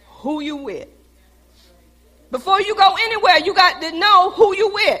represent, who you with. Before you go anywhere, you got to know who you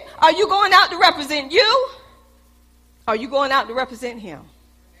with. Are you going out to represent you? Or are you going out to represent him?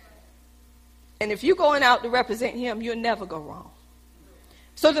 And if you're going out to represent him, you'll never go wrong.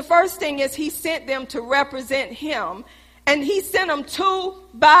 So the first thing is he sent them to represent him. And he sent them 2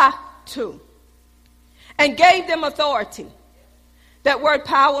 by 2. And gave them authority. That word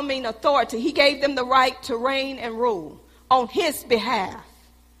power means authority. He gave them the right to reign and rule on his behalf.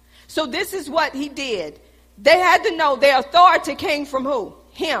 So this is what he did. They had to know their authority came from who?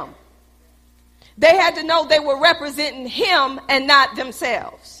 Him. They had to know they were representing him and not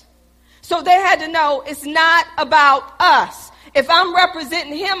themselves. So they had to know it's not about us. If I'm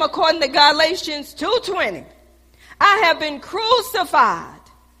representing him according to Galatians 2:20, I have been crucified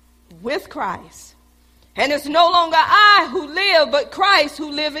with Christ. And it's no longer I who live, but Christ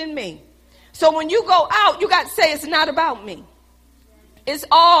who live in me. So when you go out, you got to say it's not about me. It's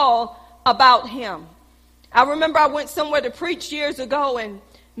all about him. I remember I went somewhere to preach years ago, and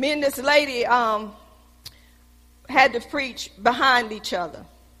me and this lady had to preach behind each other.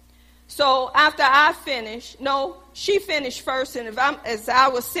 So after I finished, she finished first, and as I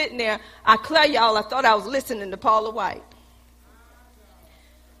was sitting there, I declare y'all, I thought I was listening to Paula White.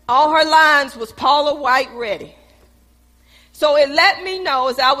 All her lines was Paula White ready. So it let me know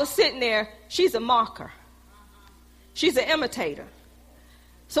as I was sitting there, she's a marker. She's an imitator.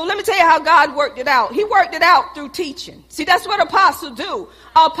 So let me tell you how God worked it out. He worked it out through teaching. See, that's what apostles do.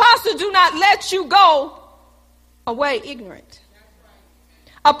 Apostles do not let you go away ignorant.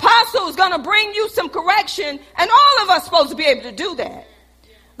 Apostle is going to bring you some correction, and all of us supposed to be able to do that.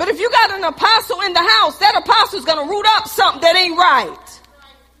 But if you got an apostle in the house, that apostle is going to root up something that ain't right.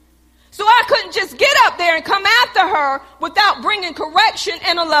 So I couldn't just get up there and come after her without bringing correction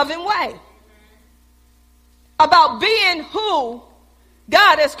in a loving way. About being who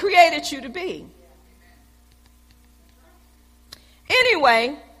God has created you to be.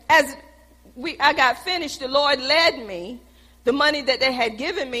 Anyway, as I got finished, the Lord led me. The money that they had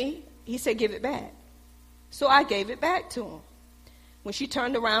given me, he said, give it back. So I gave it back to him. When she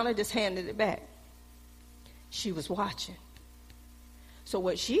turned around, I just handed it back. She was watching. So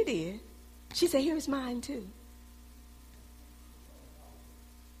what she did, she said, here's mine too.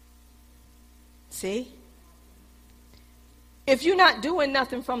 See? If you're not doing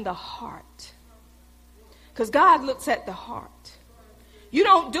nothing from the heart, because God looks at the heart. You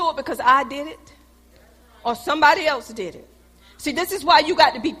don't do it because I did it or somebody else did it. See, this is why you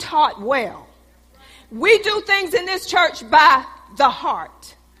got to be taught well. We do things in this church by the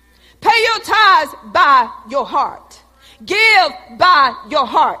heart. Pay your tithes by your heart. Give by your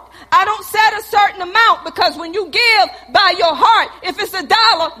heart. I don't set a certain amount because when you give by your heart, if it's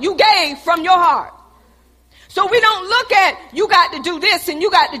 $1, you gave from your heart. So we don't look at you got to do this and you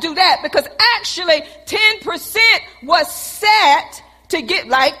got to do that, because actually 10% was set to get,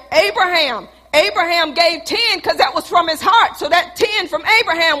 like Abraham. Abraham gave 10 because that was from his heart. So that 10 from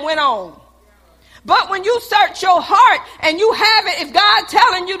Abraham went on. But when you search your heart and you have it, if God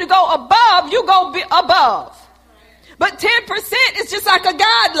telling you to go above, you go above. But 10% is just like a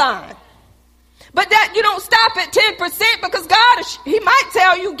guideline. But that you don't stop at 10% because God, he might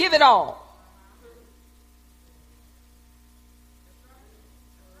tell you give it all.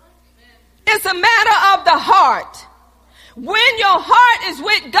 It's a matter of the heart. When your heart is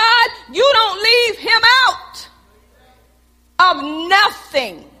with God, you don't leave him out of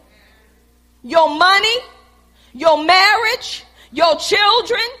nothing. Your money, your marriage, your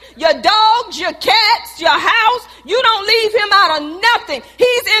children, your dogs, your cats, your house, you don't leave him out of nothing.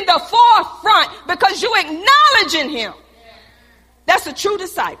 He's in the forefront because you're acknowledging him. That's a true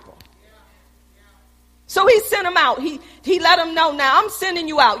disciple. So he sent them out. He let them know, now I'm sending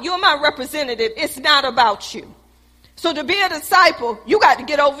you out. You're my representative. It's not about you. So to be a disciple, you got to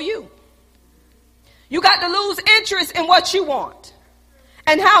get over you. You got to lose interest in what you want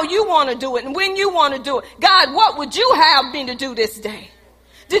and how you want to do it and when you want to do it. God, what would you have me to do this day?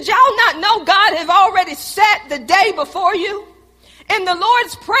 Did y'all not know God have already set the day before you? In the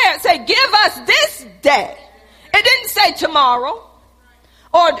Lord's Prayer, it said, give us this day. It didn't say tomorrow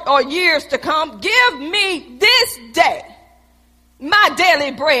or years to come. Give me this day my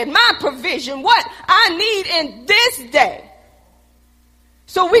daily bread, my provision, what I need in this day.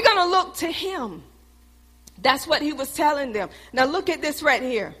 So we're going to look to him. That's what he was telling them. Now look at this right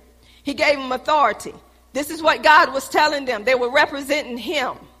here. He gave them authority. This is what God was telling them. They were representing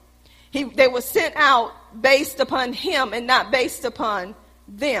him. They were sent out based upon him and not based upon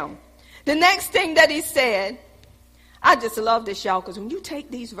them. The next thing that he said, I just love this, y'all, because when you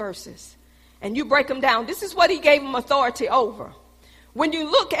take these verses and you break them down, this is what he gave them authority over. When you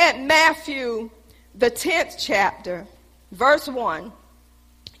look at Matthew, the 10th chapter, verse 1,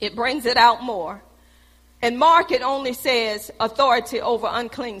 it brings it out more. And Mark, it only says authority over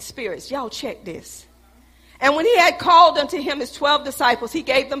unclean spirits. Y'all check this. And when he had called unto him his 12 disciples, he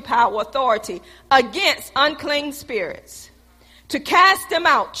gave them power, authority against unclean spirits to cast them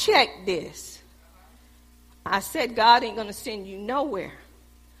out. Check this. I said God ain't going to send you nowhere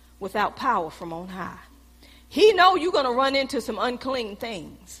without power from on high. He know you're going to run into some unclean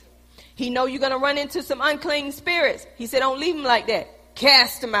things. He know you're going to run into some unclean spirits. He said, don't leave them like that.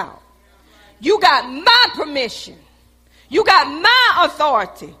 Cast them out. You got my permission. You got my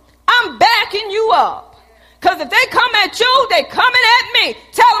authority. I'm backing you up. Because if they come at you, they coming at me.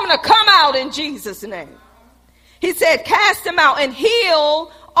 Tell them to come out in Jesus' name. He said, cast them out and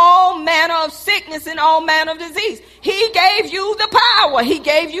heal all manner of sickness and all manner of disease. He gave you the power. He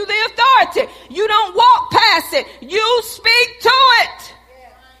gave you the authority. You don't walk past it. You speak to it.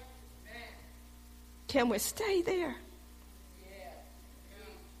 Can we stay there?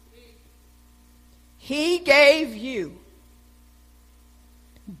 He gave you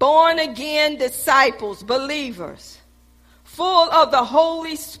born again disciples, believers, full of the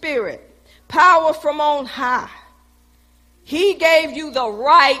Holy Spirit, power from on high. He gave you the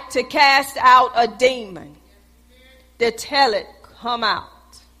right to cast out a demon, to tell it, come out.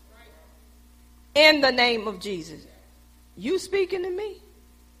 In the name of Jesus. You speaking to me?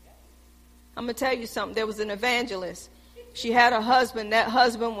 I'm going to tell you something. There was an evangelist. She had a husband. That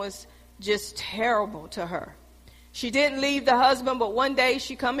husband was just terrible to her. She didn't leave the husband, but one day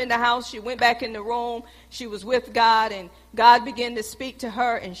she come in the house, she went back in the room, she was with God, and God began to speak to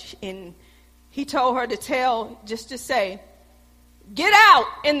her, and he told her to say, get out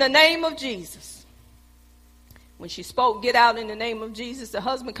in the name of Jesus. When she spoke, get out in the name of Jesus, the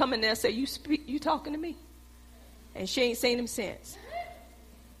husband come in there and say, you talking to me? And she ain't seen him since.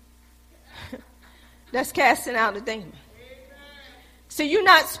 That's casting out a demon. See, you're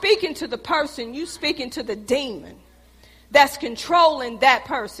not speaking to the person, you're speaking to the demon that's controlling that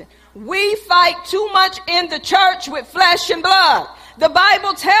person. We fight too much in the church with flesh and blood. The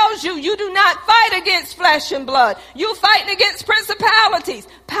Bible tells you you do not fight against flesh and blood. You're fighting against principalities,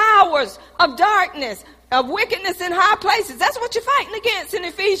 powers of darkness, of wickedness in high places. That's what you're fighting against in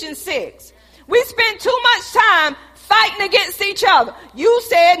Ephesians 6. We spend too much time fighting against each other. You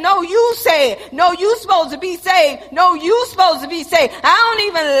said, no, you said, no, you supposed to be saved. No, you supposed to be saved. I don't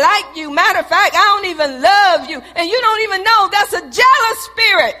even like you. Matter of fact, I don't even love you. And you don't even know that's a jealous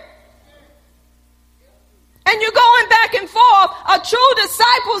spirit. And you're going back and forth. A true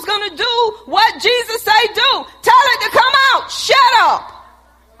disciple is going to do what Jesus say do. Tell it to come out. Shut up.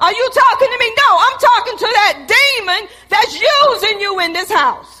 Are you talking to me? No, I'm talking to that demon that's using you in this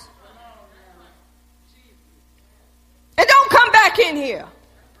house. And don't come back in here.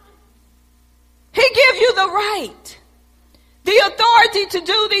 He give you the right, the authority to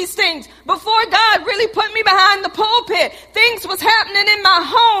do these things. Before God really put me behind the pulpit, things was happening in my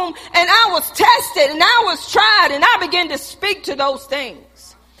home, and I was tested, and I was tried, and I began to speak to those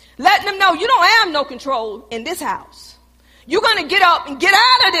things, letting them know you don't have no control in this house. You're going to get up and get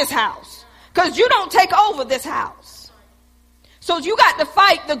out of this house because you don't take over this house. So you got to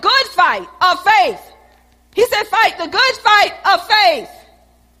fight the good fight of faith. He said, fight the good fight of faith.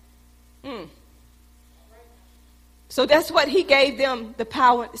 So that's what he gave them the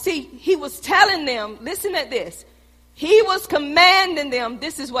power. See, he was telling them, listen at this. He was commanding them,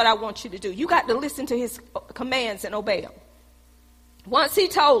 this is what I want you to do. You got to listen to his commands and obey them. Once he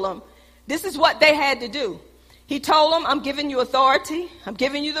told them, this is what they had to do. He told them, I'm giving you authority. I'm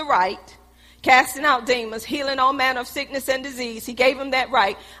giving you the right. Casting out demons, healing all manner of sickness and disease. He gave them that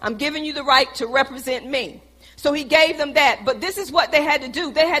right. I'm giving you the right to represent me. So he gave them that. But this is what they had to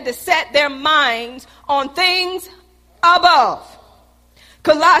do. They had to set their minds on things above.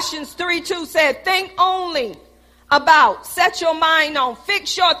 Colossians 3:2 said, think only about, set your mind on,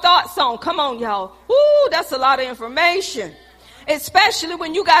 fix your thoughts on. Come on, y'all. Ooh, that's a lot of information. Especially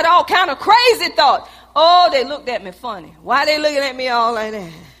when you got all kind of crazy thoughts. Oh, they looked at me funny. Why they looking at me all like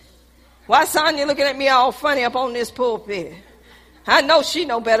that? Why Sonya looking at me all funny up on this pulpit? I know she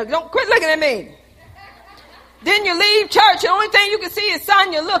know better. Don't quit looking at me. Then you leave church. The only thing you can see is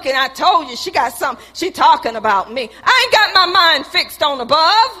Sonya looking. I told you she got something. She talking about me. I ain't got my mind fixed on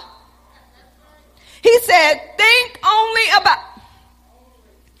above. He said, think only about.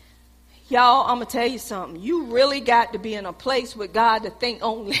 Y'all, I'm going to tell you something. You really got to be in a place with God to think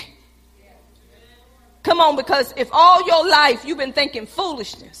only. Come on, because if all your life you've been thinking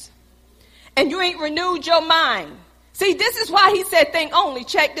foolishness and you ain't renewed your mind. See, this is why he said think only.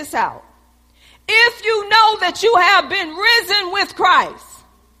 Check this out. If you know that you have been risen with Christ,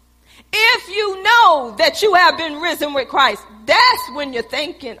 if you know that you have been risen with Christ, that's when you're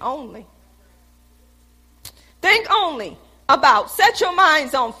thinking only. Think only about, set your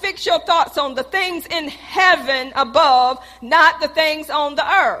minds on, fix your thoughts on the things in heaven above, not the things on the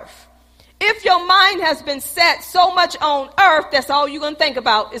earth. If your mind has been set so much on earth, that's all you're going to think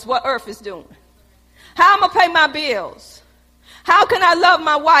about is what earth is doing. How I'm going to pay my bills. How can I love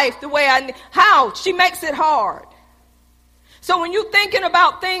my wife the way I need? How? She makes it hard. So when you're thinking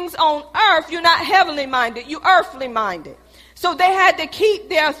about things on earth, you're not heavenly minded, you're earthly minded. So they had to keep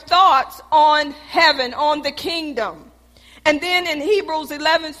their thoughts on heaven, on the kingdom. And then in Hebrews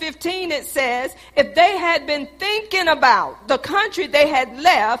 11:15 it says, if they had been thinking about the country they had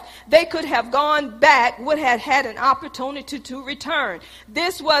left, they could have gone back, would have had an opportunity to return.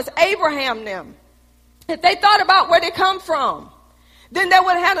 This was Abraham them. If they thought about where they come from, then they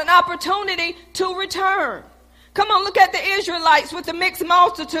would have had an opportunity to return. Come on, look at the Israelites with the mixed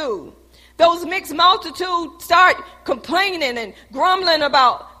multitude. Those mixed multitude start complaining and grumbling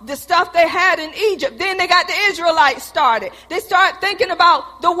about the stuff they had in Egypt. Then they got the Israelites started. They start thinking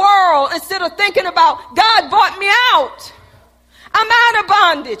about the world instead of thinking about God brought me out. I'm out of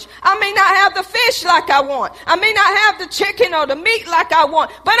bondage. I may not have the fish like I want. I may not have the chicken or the meat like I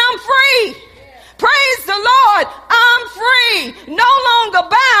want, but I'm free. Praise the Lord. I'm free. No longer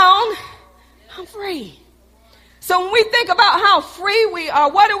bound. I'm free. So when we think about how free we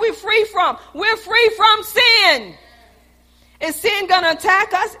are, what are we free from? We're free from sin. Is sin going to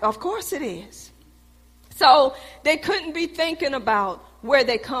attack us? Of course it is. So they couldn't be thinking about where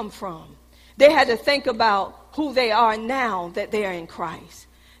they come from. They had to think about who they are now that they are in Christ.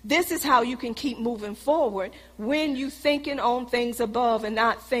 This is how you can keep moving forward when you're thinking on things above and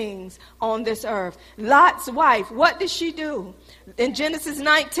not things on this earth. Lot's wife, what did she do? In Genesis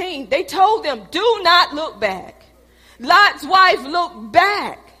 19, they told them, do not look back. Lot's wife looked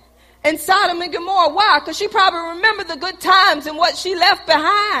back in Sodom and Gomorrah. Why? Because she probably remembered the good times and what she left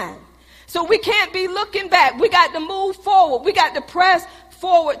behind. So we can't be looking back. We got to move forward. We got to press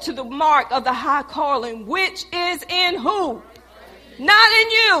forward to the mark of the high calling, which is in who? Not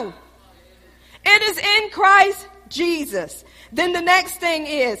in you. It is in Christ Jesus. Then the next thing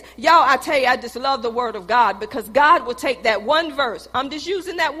is, y'all, I tell you, I just love the word of God because God will take that one verse. I'm just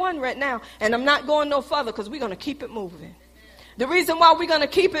using that one right now, and I'm not going no further because we're going to keep it moving. The reason why we're going to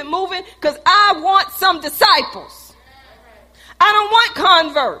keep it moving, because I want some disciples. I don't want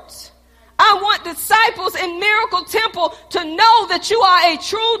converts. I want disciples in Miracle Temple to know that you are a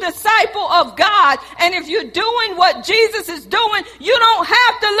true disciple of God. And if you're doing what Jesus is doing, you don't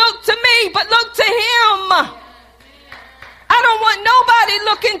have to look to me, but look to him. I don't want nobody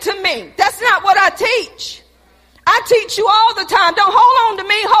looking to me. That's not what I teach. I teach you all the time. Don't hold on to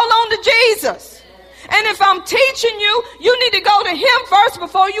me. Hold on to Jesus. And if I'm teaching you, you need to go to him first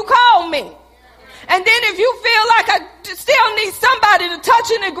before you call me. And then if you feel like I still need somebody to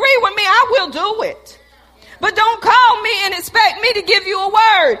touch and agree with me, I will do it. But don't call me and expect me to give you a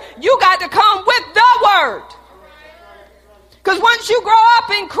word. You got to come with the word. Because once you grow up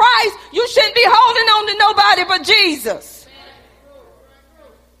in Christ, you shouldn't be holding on to nobody but Jesus.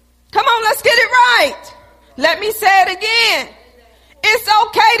 Come on, let's get it right. Let me say it again. It's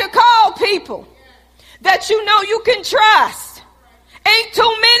okay to call people that you know you can trust. Ain't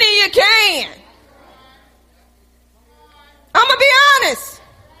too many you can. I'm going to be honest.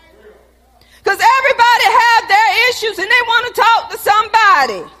 Because everybody have their issues and they want to talk to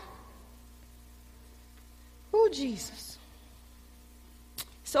somebody. Oh, Jesus.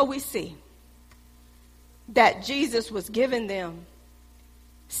 So we see that Jesus was giving them,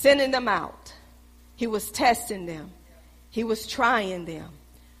 sending them out. He was testing them. He was trying them.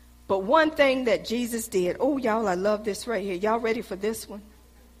 But one thing that Jesus did, oh, y'all, I love this right here. Y'all ready for this one?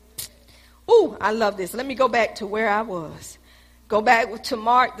 Oh, I love this. Let me go back to where I was. Go back to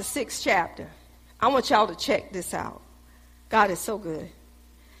Mark, the 6th chapter. I want y'all to check this out. God is so good.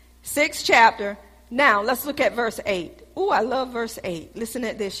 6th chapter. Now, let's look at verse 8. Ooh, I love verse 8. Listen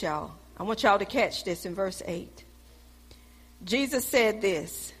at this, y'all. I want y'all to catch this in verse 8. Jesus said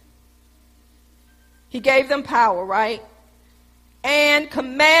this. He gave them power, right? And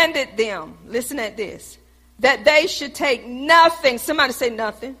commanded them, listen at this, that they should take nothing. Somebody say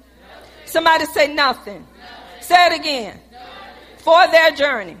nothing. Somebody say nothing. Say it again. For their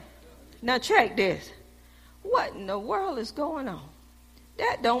journey. Now check this. What in the world is going on?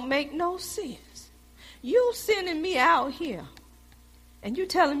 That don't make no sense. You sending me out here and you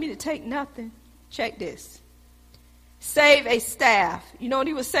telling me to take nothing. Check this. Save a staff. You know what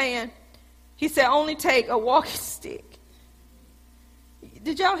he was saying? He said only take a walking stick.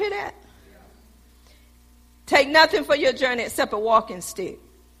 Did y'all hear that? Take nothing for your journey except a walking stick.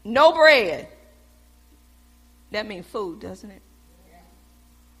 No bread. That means food, doesn't it?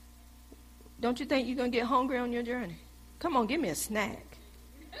 Don't you think you're going to get hungry on your journey? Come on, give me a snack.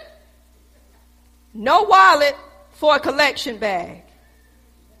 No wallet for a collection bag.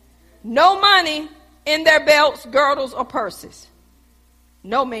 No money in their belts, girdles, or purses.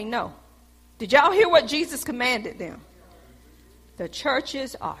 No mean no. Did y'all hear what Jesus commanded them? The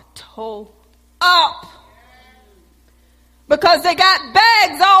churches are towed up because they got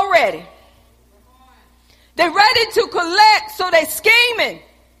bags already. They're ready to collect, so they're scheming,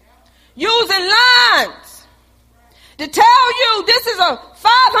 using lines to tell you this is a $500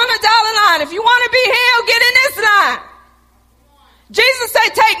 line. If you want to be healed, get in this line. Jesus said,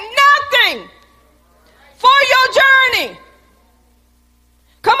 take nothing for your journey.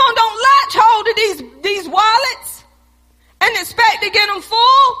 Come on, don't latch hold of these wallets and expect to get them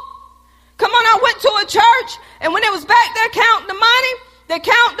full. Come on, I went to a church, and when they was back there counting the money, they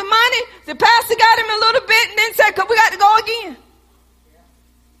count the money. The pastor got him a little bit and then said, we got to go again.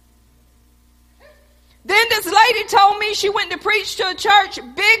 Then this lady told me she went to preach to a church,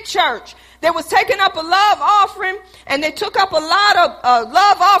 big church. They was taking up a love offering, and they took up a lot of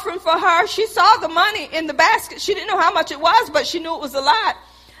love offering for her. She saw the money in the basket. She didn't know how much it was, but she knew it was a lot.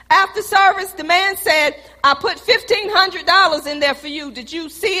 After service, the man said, I put $1,500 in there for you. Did you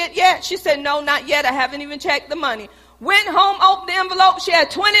see it yet? She said, no, not yet. I haven't even checked the money. Went home, opened the envelope. She had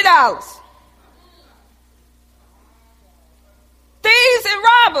 $20. Thieves and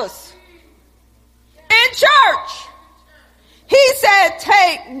robbers in church. He said,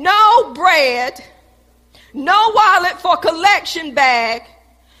 take no bread, no wallet for collection bag,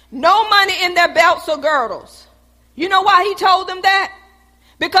 no money in their belts or girdles. You know why he told them that?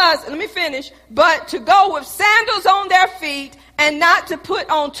 Because, let me finish, but to go with sandals on their feet and not to put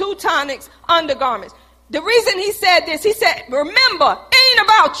on 2 tunics undergarments. The reason he said this, he said, remember, it ain't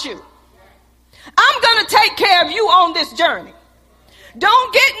about you. I'm going to take care of you on this journey.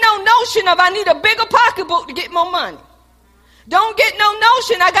 Don't get no notion of I need a bigger pocketbook to get more money. Don't get no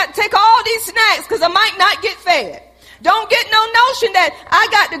notion I got to take all these snacks because I might not get fed. Don't get no notion that I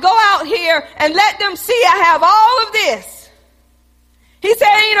got to go out here and let them see I have all of this. He said,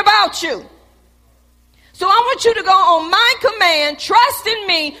 it ain't about you. So I want you to go on my command, trust in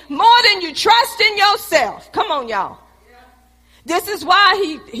me more than you trust in yourself. Come on, y'all. This is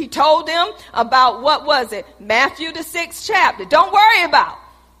why he told them about, what was it? Matthew the 6th chapter. Don't worry about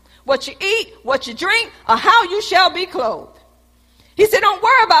what you eat, what you drink, or how you shall be clothed. He said, don't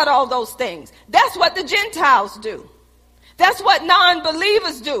worry about all those things. That's what the Gentiles do. That's what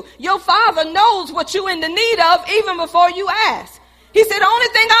non-believers do. Your Father knows what you're in the need of even before you ask. He said, the only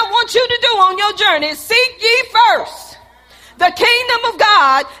thing I want you to do on your journey is seek ye first the kingdom of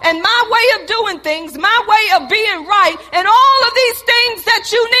God and my way of doing things, my way of being right, and all of these things that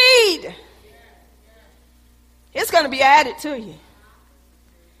you need. It's going to be added to you.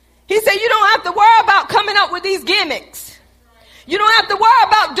 He said, you don't have to worry about coming up with these gimmicks. You don't have to worry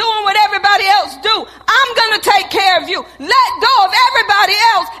about doing what everybody else do. I'm going to take care of you. Let go of everybody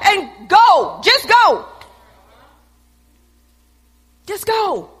else and go. Just go. Just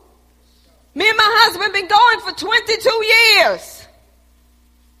go. Me and my husband been going for 22 years.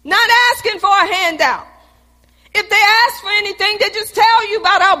 Not asking for a handout. If they ask for anything, they just tell you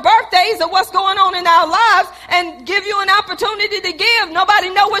about our birthdays or what's going on in our lives and give you an opportunity to give. Nobody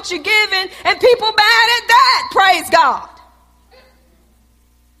know what you're giving, and people mad at that. Praise God.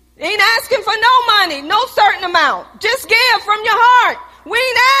 Ain't asking for no money, no certain amount. Just give from your heart. We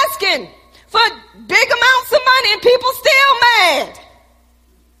ain't asking for big amounts of money, and people still mad.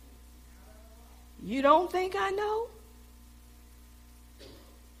 You don't think I know?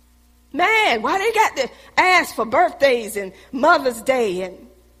 Man, why they got to ask for birthdays and Mother's Day and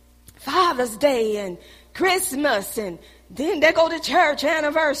Father's Day and Christmas and Then they go to church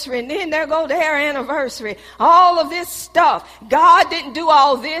anniversary, and then they go their anniversary. All of this stuff. God didn't do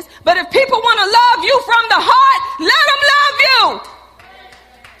all this. But if people want to love you from the heart, let them love you.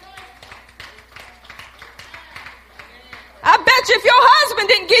 I bet you if your husband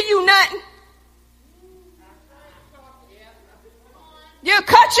didn't give you nothing, you'll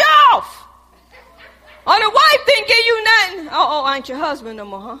cut you off. Or the wife didn't give you nothing. Oh, I ain't your husband no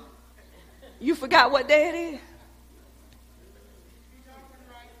more, huh? You forgot what day it is?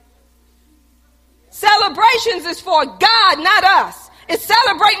 Celebrations is for God, not us. It's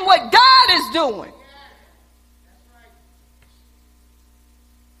celebrating what God is doing.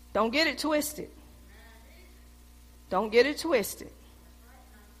 Don't get it twisted. Don't get it twisted.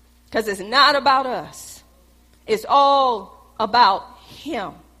 Because it's not about us. It's all about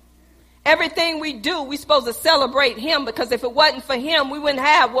Him. Everything we do, we're supposed to celebrate Him, because if it wasn't for Him, we wouldn't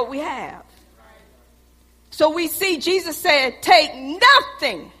have what we have. So we see Jesus said, take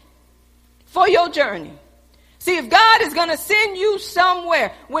nothing for your journey. See, if God is going to send you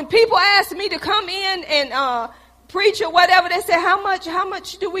somewhere, when people ask me to come in and preach or whatever, they say, how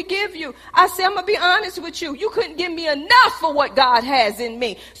much do we give you? I say, I'm going to be honest with you. You couldn't give me enough for what God has in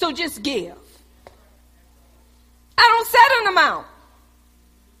me. So just give. I don't set an amount.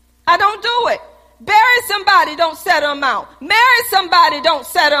 I don't do it. Bury somebody, don't set an amount. Marry somebody, don't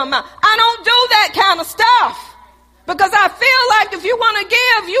set an amount. I don't do that kind of stuff. Because I feel like if you want to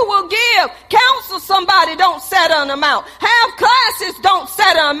give, you will give. Counsel somebody, don't set an amount. Have classes, don't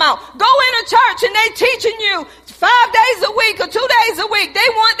set an amount. Go in a church and they teaching you 5 days a week or 2 days a week. They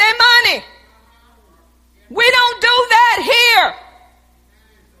want their money. We don't do that here.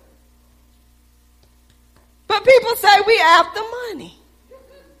 But people say we after money.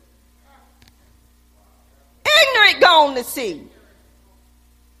 Ignorant gone to see.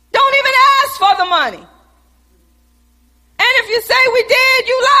 Don't even ask for the money. And if you say we did,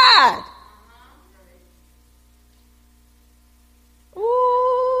 you lied.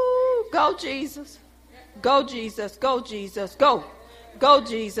 Ooh, go Jesus. Go Jesus. Go Jesus. Go. Go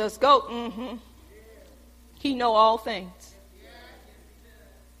Jesus. Go. He know all things.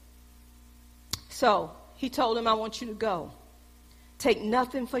 So he told him, I want you to go. Take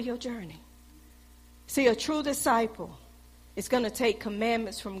nothing for your journey. See, a true disciple is going to take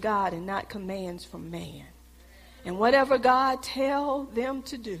commandments from God and not commands from man. And whatever God tell them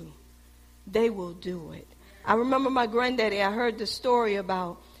to do, they will do it. I remember my granddaddy, I heard the story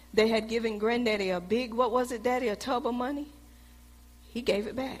about they had given granddaddy a big, what was it, daddy, a tub of money? He gave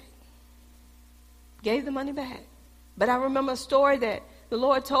it back. Gave the money back. But I remember a story that the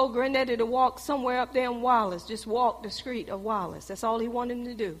Lord told granddaddy to walk somewhere up there in Wallace. Just walk the street of Wallace. That's all he wanted him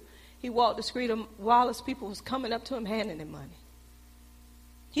to do. He walked the street of Wallace. People was coming up to him, handing him money.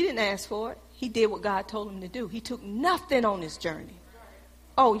 He didn't ask for it. He did what God told him to do. He took nothing on his journey.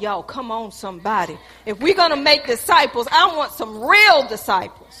 Oh, y'all, come on, somebody. If we're going to make disciples, I want some real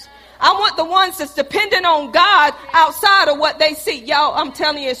disciples. I want the ones that's dependent on God outside of what they see. Y'all, I'm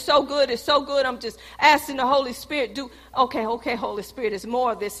telling you, it's so good. It's so good. I'm just asking the Holy Spirit, okay, Holy Spirit, it's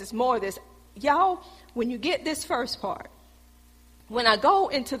more of this, it's more of this. Y'all, when you get this first part, when I go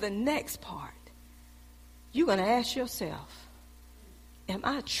into the next part, you're going to ask yourself, am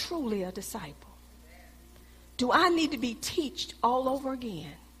I truly a disciple? Do I need to be taught all over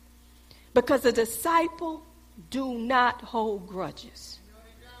again? Because a disciple do not hold grudges.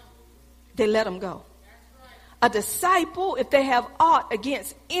 They let them go. A disciple, if they have aught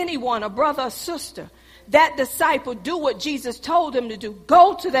against anyone, a brother or sister, that disciple do what Jesus told him to do.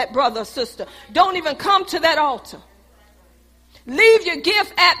 Go to that brother or sister. Don't even come to that altar. Leave your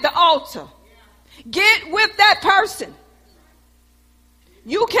gift at the altar. Get with that person.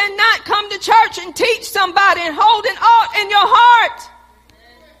 You cannot come to church and teach somebody and hold an ought in your heart.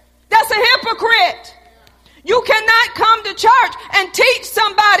 That's a hypocrite. You cannot come to church and teach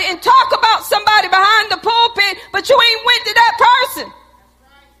somebody and talk about somebody behind the pulpit, but you ain't went to that person.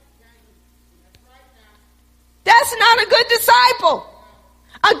 That's not a good disciple.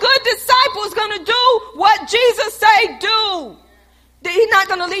 A good disciple is going to do what Jesus say do. He's not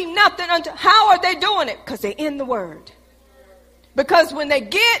going to leave nothing until. How are they doing it? Because they're in the Word. Because when they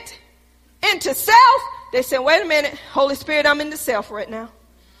get into self, they say, wait a minute, Holy Spirit, I'm into self right now.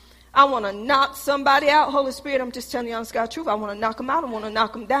 I want to knock somebody out. Holy Spirit, I'm just telling you honest God truth. I want to knock them out. I want to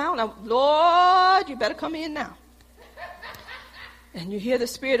knock them down. Lord, you better come in now. And you hear the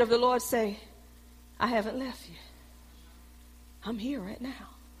Spirit of the Lord say, I haven't left you. I'm here right now.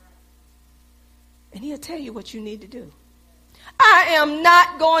 And he'll tell you what you need to do. I am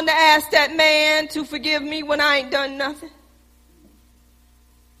not going to ask that man to forgive me when I ain't done nothing.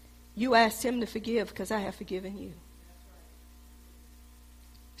 You asked him to forgive because I have forgiven you.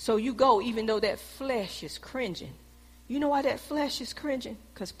 So you go even though that flesh is cringing. You know why that flesh is cringing?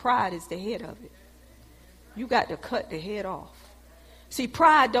 Because pride is the head of it. You got to cut the head off. See,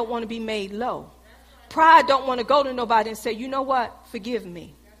 pride don't want to be made low. Pride don't want to go to nobody and say, you know what? Forgive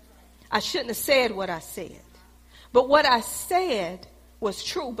me. I shouldn't have said what I said. But what I said was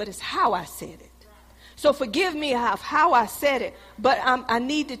true, but it's how I said it. So forgive me of how I said it, but I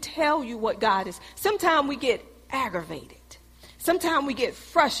need to tell you what God is. Sometimes we get aggravated. Sometimes we get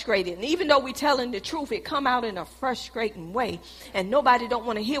frustrated. And even though we're telling the truth, it come out in a frustrating way. And nobody don't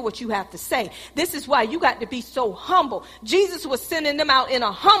want to hear what you have to say. This is why you got to be so humble. Jesus was sending them out in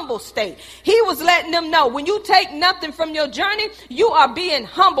a humble state. He was letting them know when you take nothing from your journey, you are being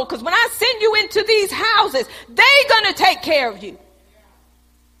humble. Because when I send you into these houses, they're going to take care of you.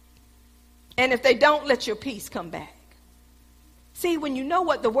 And if they don't, let your peace come back. See, when you know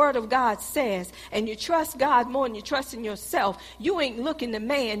what the word of God says and you trust God more than you trust in yourself, you ain't looking to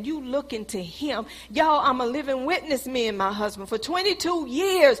man, you looking to him. Y'all, I'm a living witness, me and my husband. For 22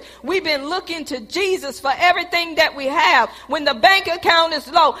 years, we've been looking to Jesus for everything that we have. When the bank account is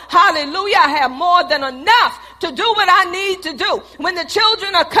low, hallelujah, I have more than enough to do what I need to do. When the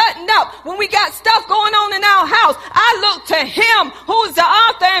children are cutting up, when we got stuff going on in our house, I look to him who is the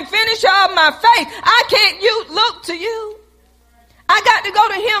author and finisher of my faith. I can't look to you. I got to go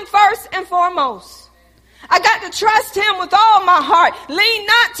to him first and foremost. I got to trust him with all my heart. Lean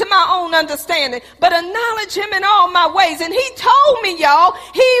not to my own understanding, but acknowledge him in all my ways. And he told me, y'all,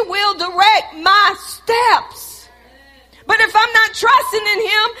 he will direct my steps. But if I'm not trusting in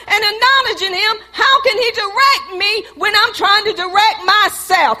him and acknowledging him, how can he direct me when I'm trying to direct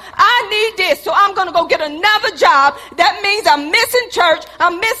myself? I need this, so I'm going to go get another job. That means I'm missing church.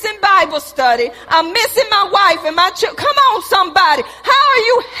 I'm missing Bible study. I'm missing my wife and my children. Come on, somebody. How are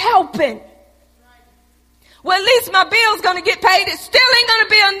you helping? Well, at least my bill's going to get paid. It still ain't going to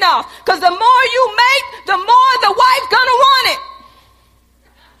be enough. Because the more you make, the more the wife's going to want it.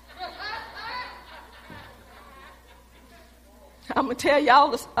 I'm going to tell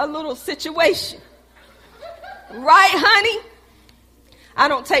y'all a little situation. Right, honey? I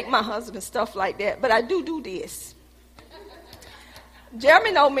don't take my husband's stuff like that, but I do this.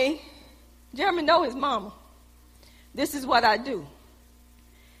 Jeremy know me. Jeremy know his mama. This is what I do.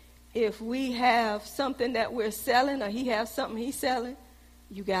 If we have something that we're selling or he has something he's selling,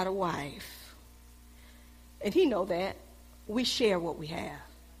 you got a wife. And he know that. We share what we have.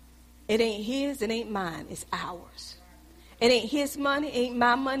 It ain't his, it ain't mine, it's ours. It ain't his money, ain't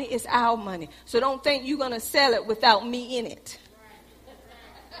my money, it's our money. So don't think you're going to sell it without me in it.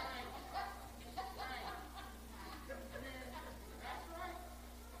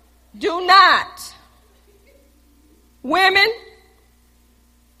 Do not. Women,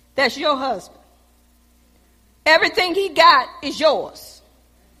 that's your husband. Everything he got is yours.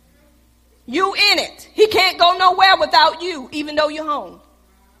 You in it. He can't go nowhere without you, even though you're home.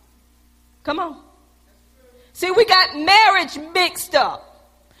 Come on. See, we got marriage mixed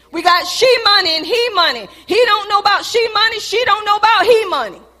up. We got she money and he money. He don't know about she money. She don't know about he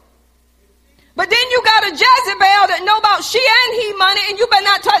money. But then you got a Jezebel that know about she and he money, and you better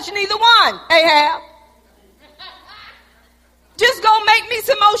not touch neither one, Ahab. Just go make me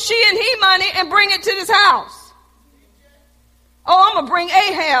some more she and he money and bring it to this house. Oh, I'm going to bring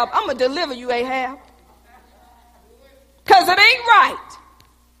Ahab. I'm going to deliver you, Ahab. Because it ain't right.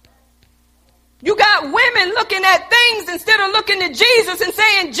 You got women looking at things instead of looking to Jesus and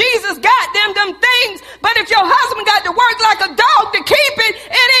saying, Jesus got them things. But if your husband got to work like a dog to keep it,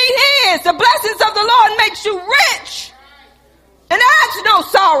 it ain't his. The blessings of the Lord makes you rich and adds no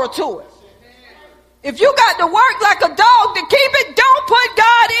sorrow to it. If you got to work like a dog to keep it, don't put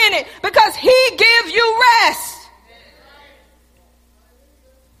God in it, because he gives you rest.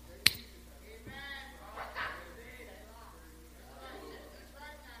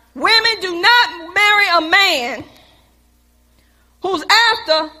 Women do not marry a man who's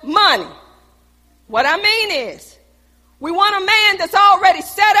after money. What I mean is, we want a man that's already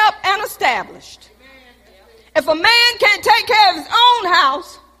set up and established. If a man can't take care of his own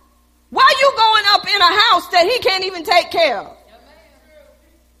house, why are you going up in a house that he can't even take care of?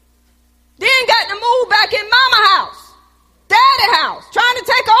 Then got to move back in mama house, daddy house, trying to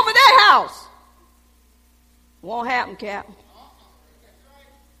take over their house. Won't happen, Captain.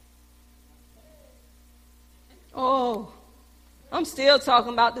 Oh, I'm still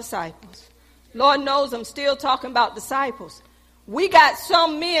talking about disciples. Lord knows I'm still talking about disciples. We got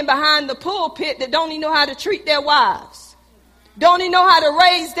some men behind the pulpit that don't even know how to treat their wives. Don't even know how to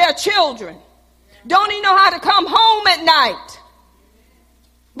raise their children. Don't even know how to come home at night.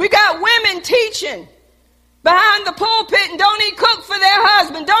 We got women teaching behind the pulpit and don't even cook for their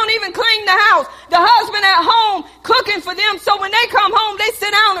husband, don't even clean the house. The husband at home cooking for them, so when they come home, they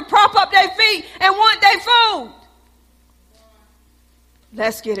sit down and prop up their feet and want their food.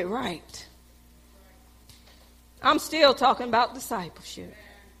 Let's get it right. I'm still talking about discipleship.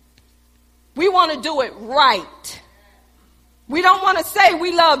 We want to do it right. We don't want to say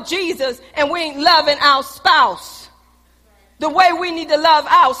we love Jesus and we ain't loving our spouse the way we need to love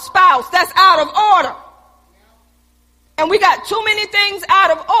our spouse. That's out of order. And we got too many things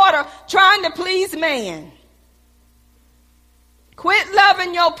out of order trying to please man. Quit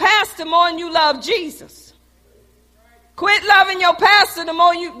loving your pastor more than you love Jesus. Quit loving your pastor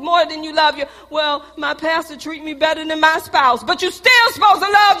more than you love your, well, my pastor treat me better than my spouse. But you're still supposed to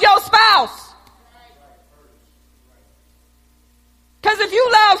love your spouse. Because if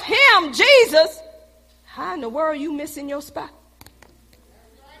you love him, Jesus, how in the world are you missing your spouse?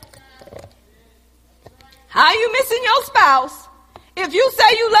 How are you missing your spouse? If you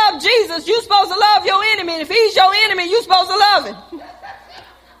say you love Jesus, you're supposed to love your enemy. And if he's your enemy, you're supposed to love him.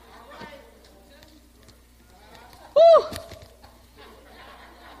 Woo.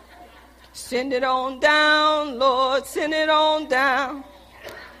 Send it on down, Lord, send it on down.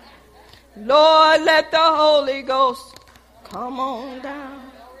 Lord, let the Holy Ghost come on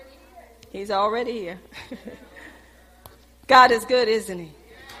down. He's already here. God is good, isn't he?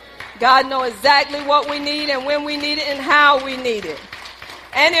 God knows exactly what we need and when we need it and how we need it.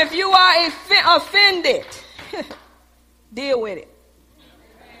 And if you are offended, deal with it.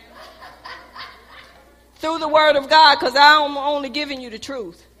 Through the word of God, because I'm only giving you the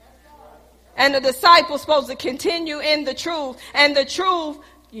truth. And the disciple's supposed to continue in the truth. And the truth,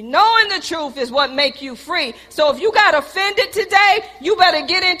 knowing the truth is what make you free. So if you got offended today, you better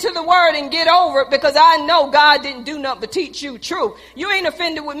get into the word and get over it, because I know God didn't do nothing but teach you truth. You ain't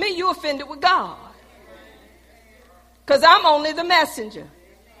offended with me, you offended with God. Because I'm only the messenger.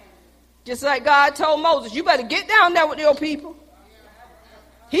 Just like God told Moses, you better get down there with your people.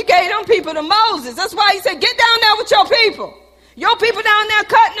 He gave them people to Moses. That's why he said, get down there with your people. Your people down there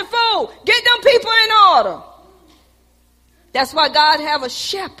cutting the food. Get them people in order. That's why God have a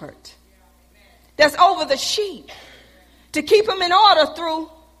shepherd that's over the sheep to keep them in order through.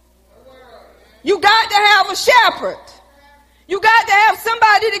 You got to have a shepherd. You got to have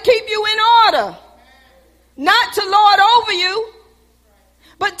somebody to keep you in order. Not to lord over you,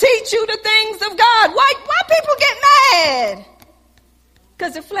 but teach you the things of God. Why people get mad?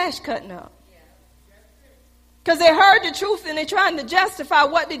 Because the flesh cutting up. Because they heard the truth and they're trying to justify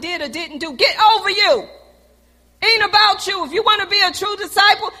what they did or didn't do. Get over you. Ain't about you. If you want to be a true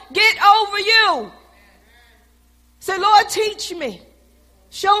disciple, get over you. Say, Lord, teach me.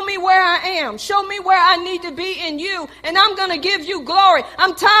 Show me where I am. Show me where I need to be in you. And I'm going to give you glory.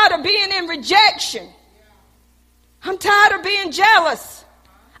 I'm tired of being in rejection. I'm tired of being jealous.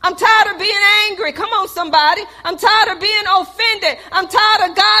 I'm tired of being angry. Come on, somebody. I'm tired of being offended. I'm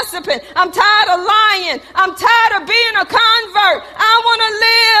tired of gossiping. I'm tired of lying. I'm tired of being a convert. I want to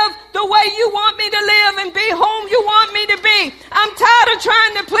live the way you want me to live and be whom you want me to be. I'm tired of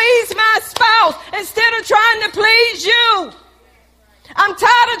trying to please my spouse instead of trying to please you. I'm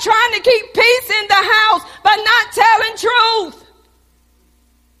tired of trying to keep peace in the house but not telling truth.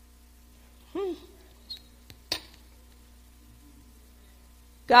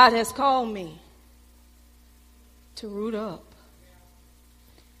 God has called me to root up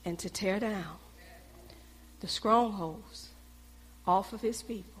and to tear down the strongholds off of his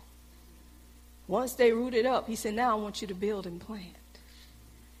people. Once they rooted up, he said, now I want you to build and plant.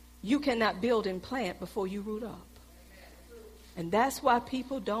 You cannot build and plant before you root up. And that's why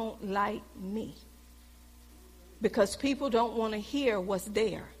people don't like me. Because people don't want to hear what's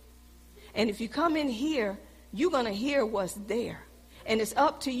there. And if you come in here, you're going to hear what's there. And it's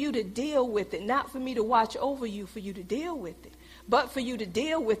up to you to deal with it, not for me to watch over you for you to deal with it, but for you to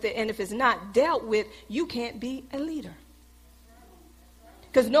deal with it. And if it's not dealt with, you can't be a leader.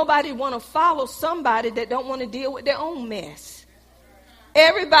 Because nobody want to follow somebody that don't want to deal with their own mess.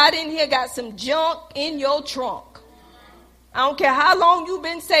 Everybody in here got some junk in your trunk. I don't care how long you've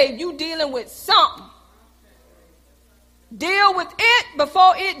been saved, you dealing with something. Deal with it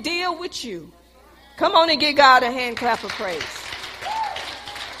before it deal with you. Come on and give God a hand clap of praise.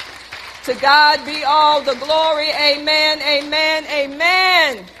 To God be all the glory. Amen, amen,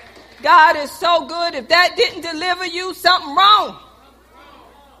 amen. God is so good. If that didn't deliver you, something wrong.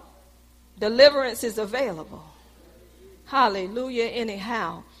 Deliverance is available. Hallelujah.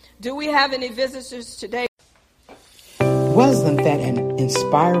 Anyhow, do we have any visitors today? Wasn't that an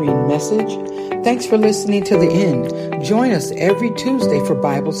inspiring message? Thanks for listening to the end. Join us every Tuesday for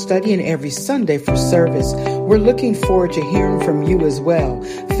Bible study and every Sunday for service. We're looking forward to hearing from you as well.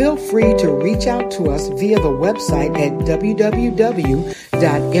 Feel free to reach out to us via the website at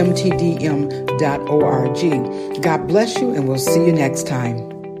www.mtdm.org. God bless you, and we'll see you next time.